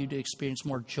allow you to experience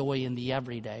more joy in the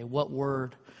everyday? What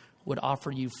word would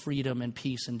offer you freedom and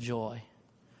peace and joy?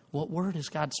 What word is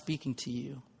God speaking to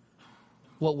you?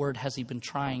 What word has he been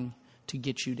trying to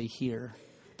get you to hear,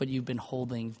 but you've been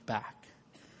holding back?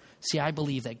 See, I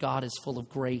believe that God is full of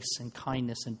grace and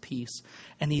kindness and peace,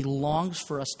 and he longs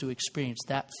for us to experience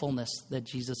that fullness that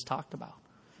Jesus talked about,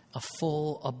 a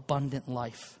full, abundant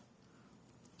life.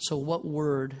 So what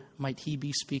word might he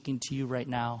be speaking to you right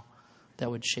now that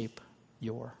would shape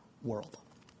your world?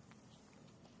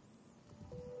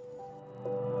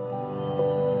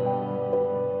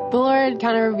 The Lord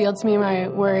kind of revealed to me my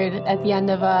word at the end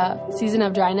of a season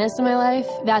of dryness in my life.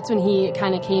 That's when he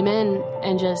kind of came in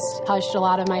and just hushed a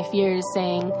lot of my fears,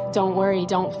 saying, don't worry,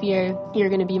 don't fear, you're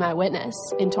going to be my witness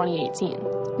in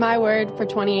 2018. My word for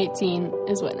 2018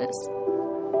 is witness.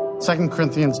 2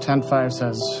 Corinthians 10:5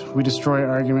 says, "We destroy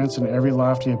arguments and every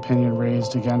lofty opinion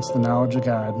raised against the knowledge of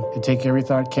God, and take every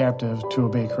thought captive to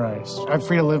obey Christ." I'm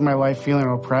free to live my life feeling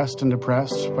oppressed and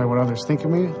depressed by what others think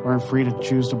of me, or I'm free to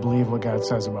choose to believe what God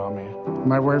says about me.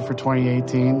 My word for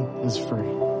 2018 is free.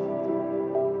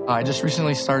 I just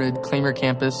recently started Claim Your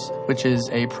Campus, which is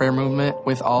a prayer movement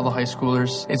with all the high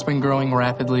schoolers. It's been growing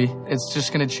rapidly. It's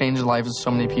just going to change the lives of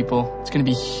so many people. It's going to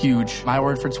be huge. My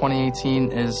word for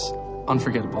 2018 is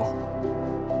unforgettable.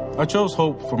 I chose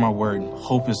hope for my word.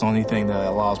 Hope is the only thing that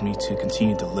allows me to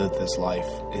continue to live this life.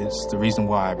 It's the reason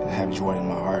why I have joy in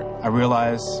my heart. I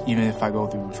realize even if I go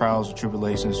through trials or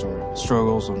tribulations or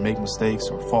struggles or make mistakes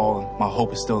or fall, my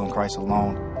hope is still in Christ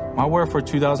alone. My word for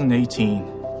 2018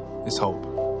 is hope.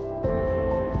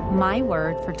 My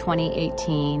word for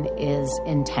 2018 is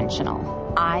intentional.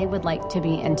 I would like to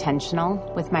be intentional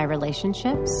with my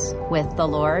relationships, with the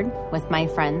Lord, with my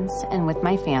friends, and with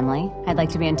my family. I'd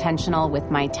like to be intentional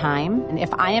with my time. And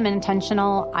if I am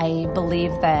intentional, I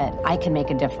believe that I can make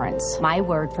a difference. My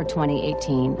word for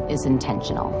 2018 is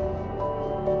intentional.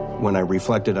 When I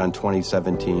reflected on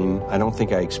 2017, I don't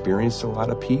think I experienced a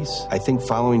lot of peace. I think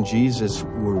following Jesus,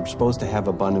 we're supposed to have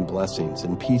abundant blessings,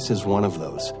 and peace is one of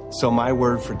those. So my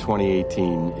word for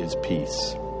 2018 is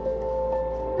peace.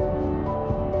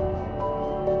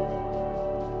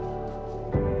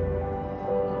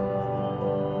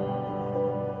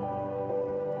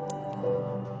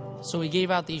 So we gave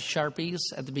out these Sharpies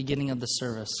at the beginning of the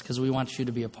service because we want you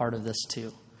to be a part of this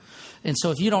too. And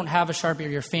so if you don't have a Sharpie or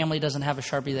your family doesn't have a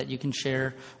Sharpie that you can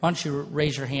share, why don't you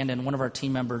raise your hand and one of our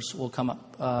team members will come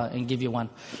up and give you one.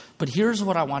 But here's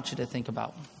what I want you to think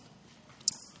about.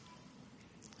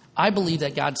 I believe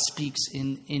that God speaks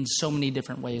in so many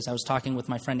different ways. I was talking with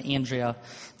my friend Andrea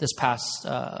this past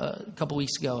couple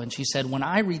weeks ago, and she said, when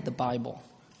I read the Bible,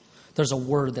 there's a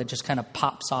word that just kind of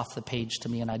pops off the page to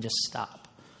me and I just stop.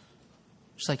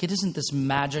 It's like, it isn't this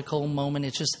magical moment.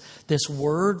 It's just this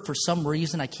word, for some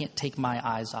reason, I can't take my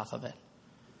eyes off of it.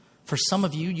 For some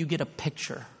of you, you get a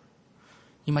picture.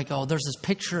 You might go, there's this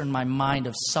picture in my mind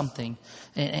of something,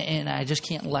 and I just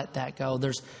can't let that go.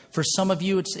 For some of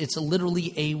you, it's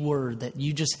literally a word that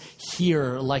you just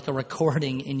hear like a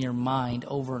recording in your mind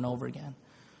over and over again.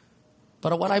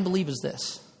 But what I believe is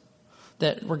this,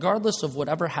 that regardless of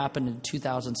whatever happened in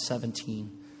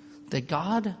 2017, that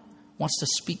God wants to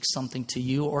speak something to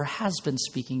you or has been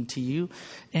speaking to you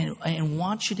and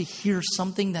wants you to hear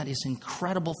something that is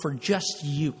incredible for just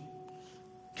you.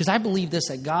 Because I believe this,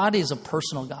 that God is a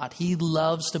personal God. He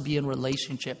loves to be in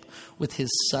relationship with his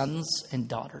sons and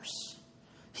daughters.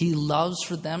 He loves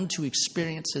for them to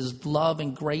experience his love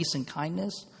and grace and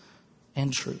kindness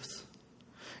and truth.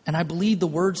 And I believe the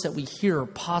words that we hear are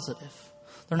positive.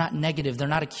 They're not negative. They're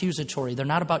not accusatory. They're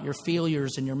not about your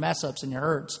failures and your mess ups and your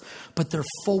hurts, but they're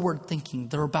forward thinking.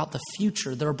 They're about the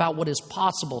future. They're about what is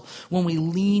possible when we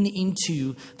lean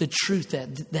into the truth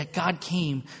that God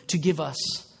came to give us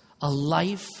a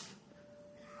life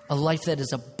that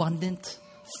is abundant,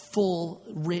 full,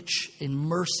 rich in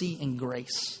mercy and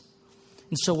grace.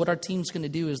 And so what our team's going to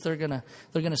do is they're going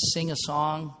to sing a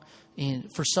song.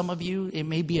 And for some of you, it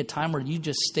may be a time where you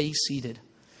just stay seated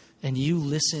and you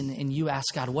listen and you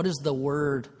ask God, what is the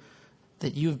word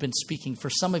that you have been speaking? For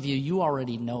some of you, you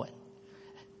already know it.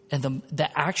 And the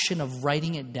action of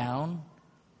writing it down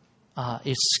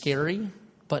is scary,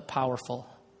 but powerful.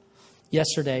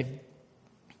 Yesterday,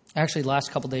 actually the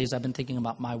last couple of days, I've been thinking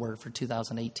about my word for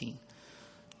 2018.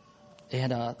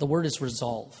 And the word is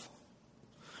resolve.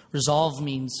 Resolve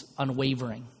means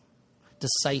unwavering,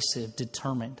 decisive,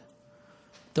 determined.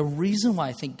 The reason why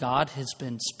I think God has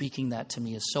been speaking that to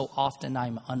me is so often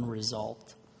I'm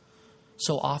unresolved.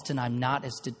 So often I'm not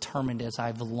as determined as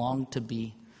I've longed to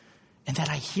be. And that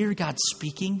I hear God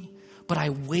speaking, but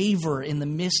I waver in the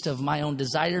midst of my own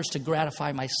desires to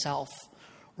gratify myself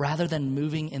rather than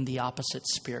moving in the opposite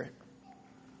spirit.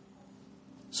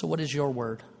 So what is your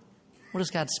word? What is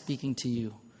God speaking to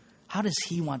you? How does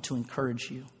he want to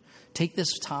encourage you? Take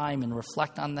this time and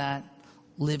reflect on that,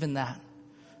 live in that.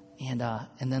 And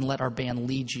then let our band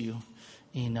lead you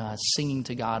in singing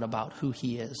to God about who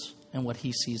he is and what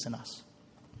he sees in us.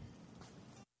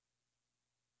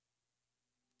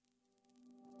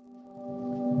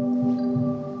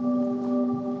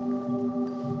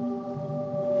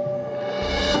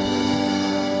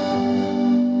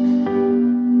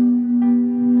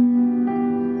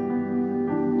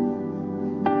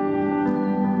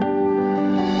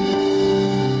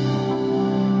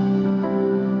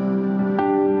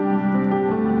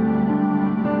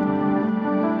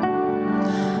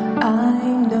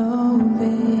 I'm no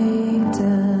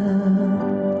victim.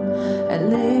 I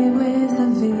live with a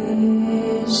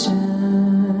vision.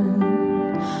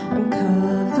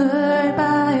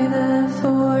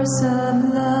 source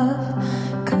of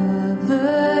love,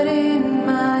 covered in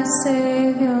my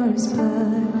Savior's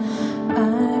blood.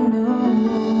 I'm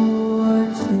no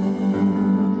orphan,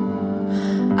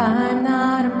 I'm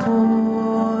not a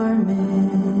poor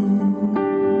man.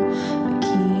 My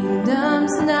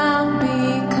kingdom's now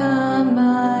become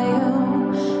my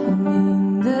own, and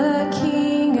in the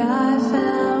King I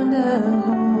found a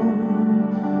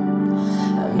home.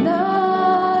 I'm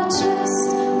not just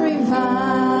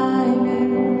reviving,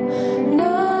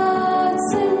 not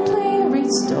simply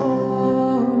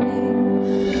restoring.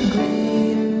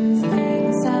 Greater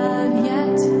things have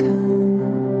yet to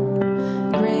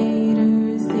come.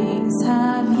 Greater things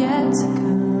have yet to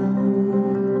come.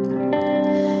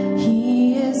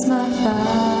 He is my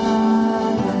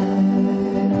Father.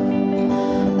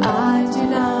 I do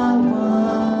not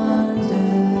wonder.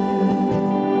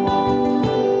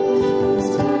 His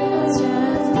plans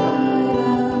just guide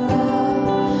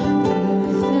above.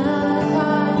 There's not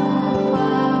cloud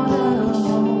alone.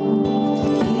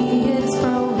 He is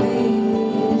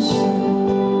provision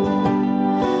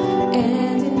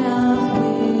and enough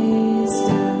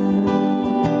wisdom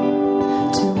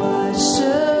to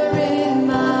usher in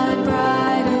my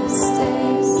brightest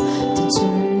days, to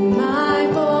turn my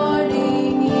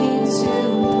mourning into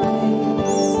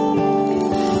praise.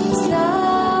 It's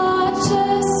not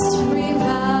just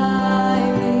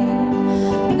reviving,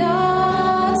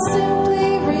 not simply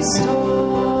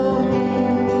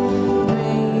restoring.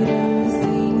 Greater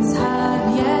things have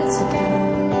yet to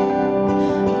come.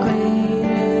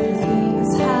 Greater things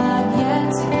have yet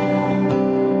to come.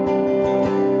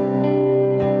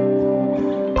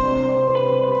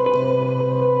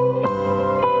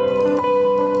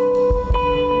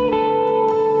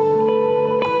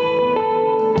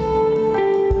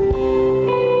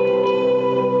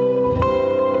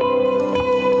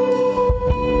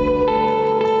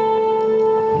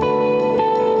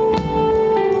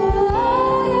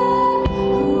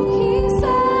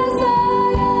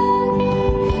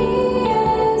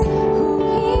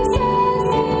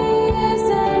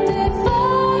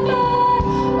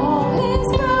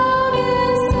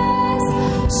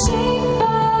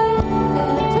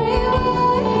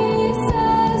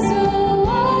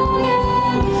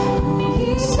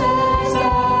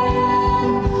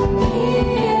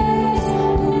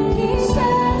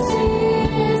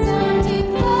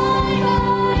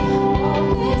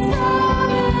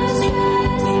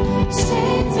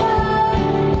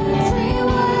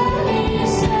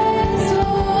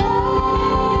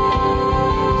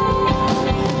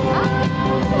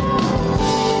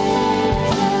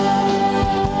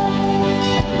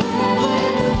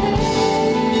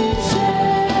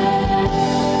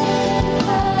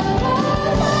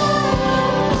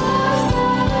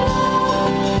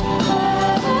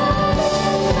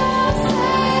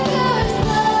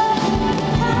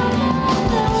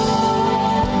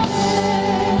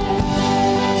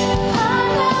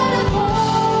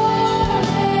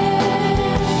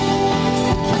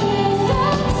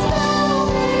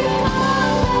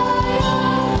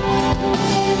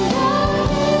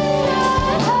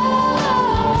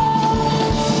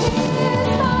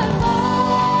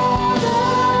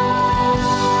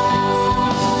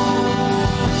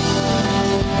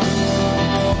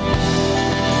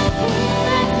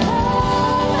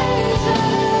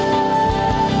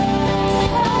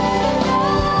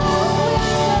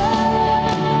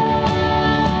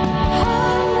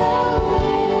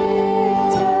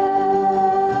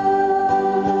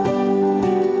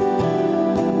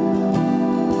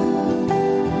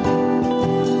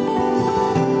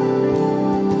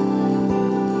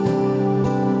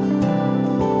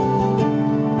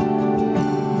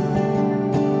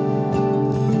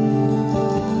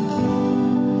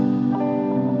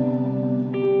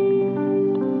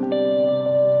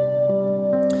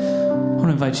 I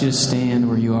want to invite you to stand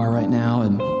where you are right now.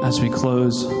 And as we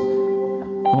close, I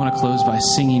want to close by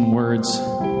singing words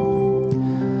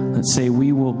that say,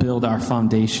 we will build our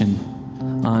foundation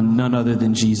on none other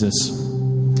than Jesus.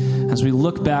 As we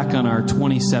look back on our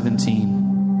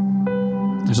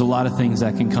 2017, there's a lot of things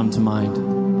that can come to mind.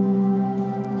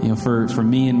 You know, for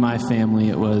me and my family,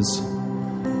 it was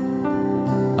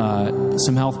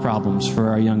some health problems for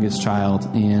our youngest child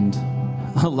and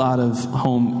a lot of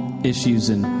home issues,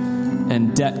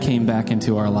 and debt came back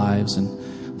into our lives, and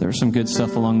there was some good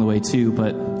stuff along the way too.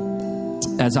 But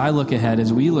as we look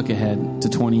ahead to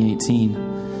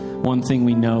 2018, one thing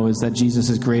we know is that Jesus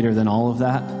is greater than all of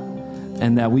that,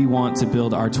 and that we want to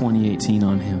build our 2018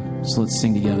 on Him. So let's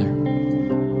sing together.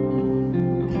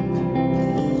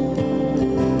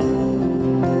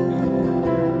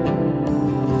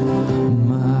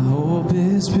 My hope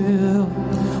is built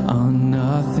on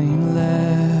nothing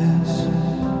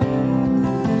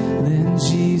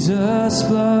Jesus'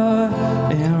 blood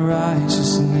and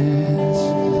righteousness.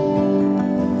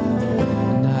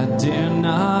 And I dare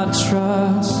not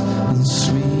trust the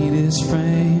sweetest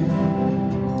frame,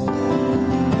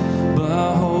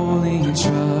 but wholly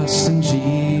trust in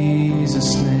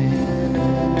Jesus' name.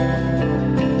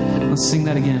 Let's sing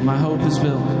that again. My hope is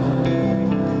built.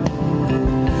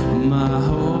 My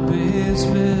hope is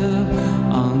built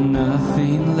on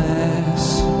nothing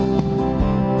less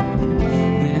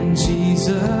than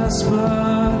Jesus'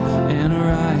 blood and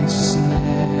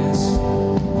righteousness.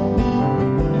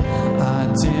 I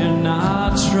dare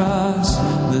not trust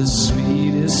the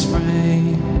sweetest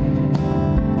frame,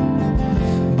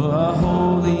 but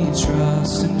wholly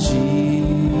trust in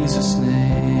Jesus'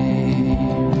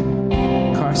 name.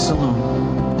 Christ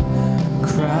alone.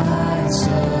 Christ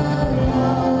alone.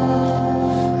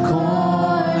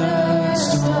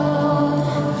 Cornerstone.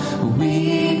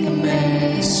 Weak and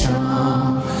made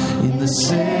strong in the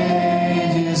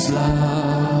Savior's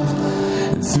love.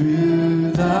 And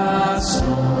through the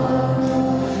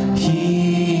storm,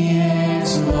 He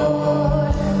is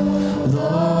Lord,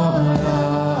 Lord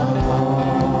of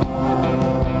all.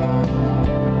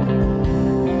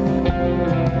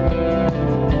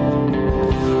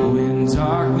 When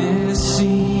darkness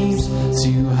seems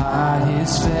to hide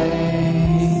His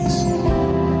face,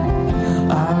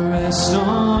 I rest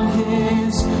on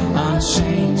His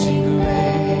unchanging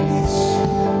grace.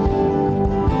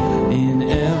 In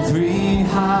every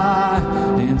high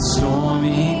and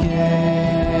stormy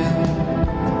gale,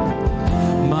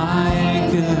 my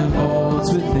anchor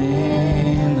holds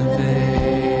within the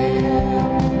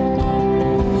veil.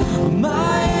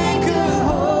 My anchor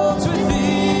holds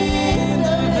within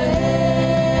the veil.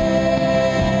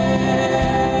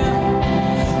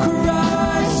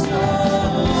 Christ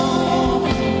alone,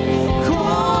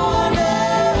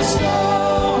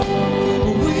 cornerstone,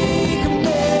 weak and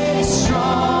made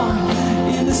strong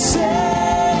in the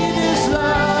Savior's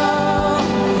love.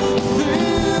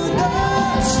 Through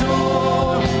the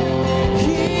storm,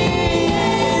 He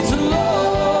is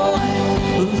Lord,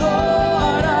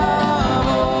 Lord of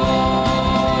all.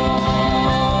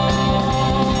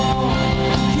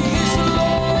 He's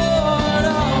Lord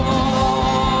of all.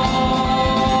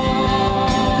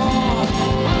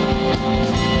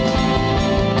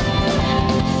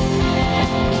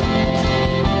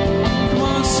 Come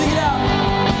on, sing it out.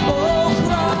 Oh,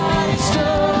 Christ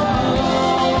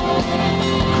alone,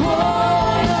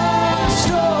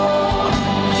 cornerstone,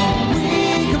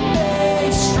 weak and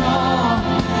made strong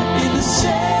in the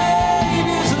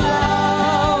Savior's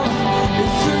love. And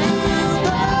through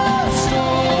the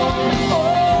storm,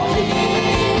 oh, He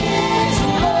is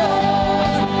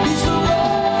Lord, He's the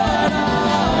Lord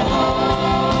of all.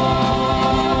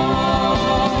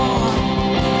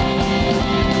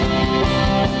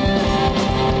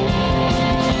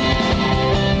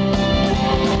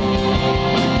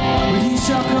 When He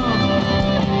shall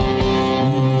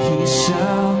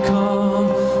come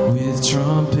with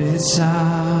trumpet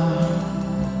sound,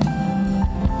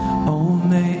 oh,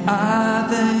 may I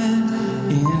then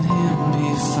in Him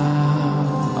be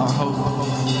found. Our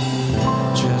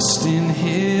hope, just in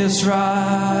His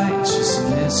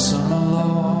righteousness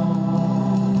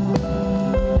alone,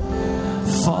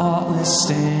 faultless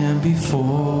stand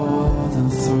before the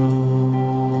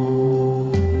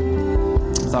throne.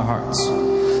 With our hearts.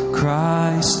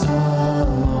 Christ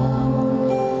alone,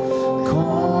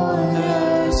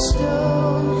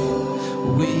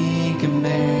 cornerstone, weak and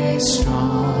made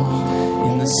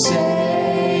strong in the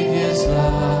Savior's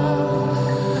love.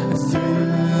 And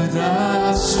through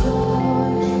the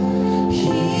storm,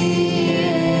 He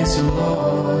is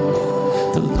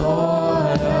Lord, the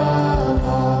Lord of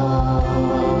all.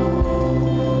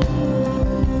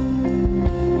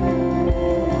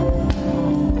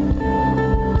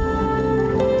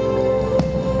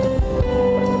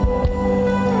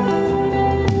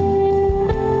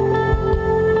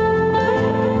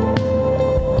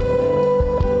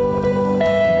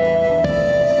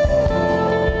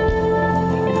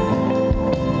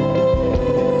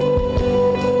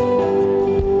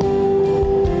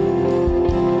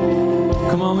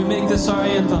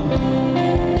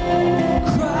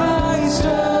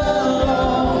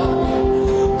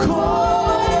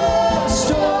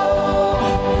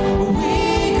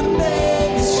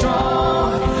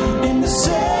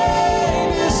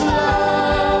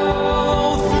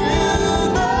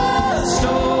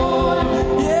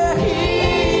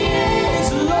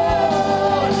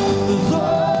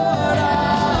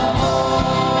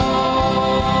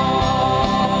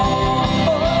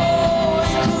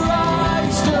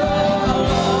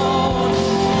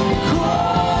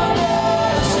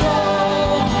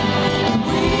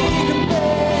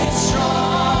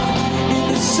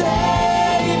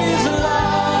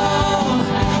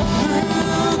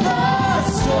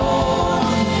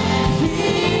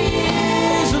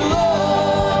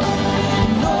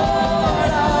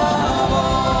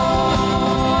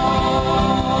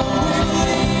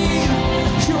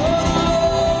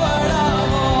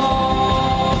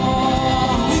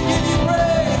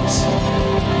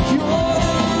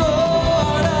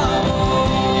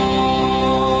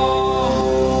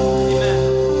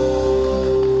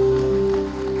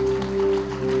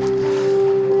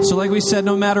 we said,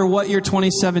 no matter what your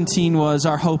 2017 was,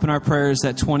 our hope and our prayer is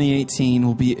that 2018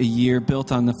 will be a year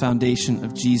built on the foundation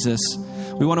of Jesus.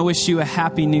 We want to wish you a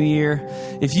happy new year.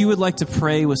 If you would like to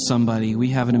pray with somebody, we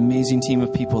have an amazing team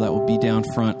of people that will be down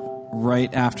front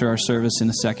right after our service in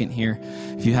a second here.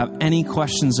 If you have any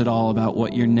questions at all about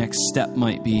what your next step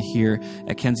might be here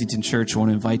at Kensington Church, I want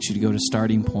to invite you to go to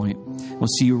Starting Point. We'll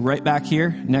see you right back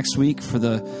here next week for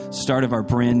the start of our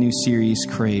brand new series,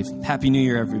 Crave. Happy New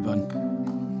Year, everyone.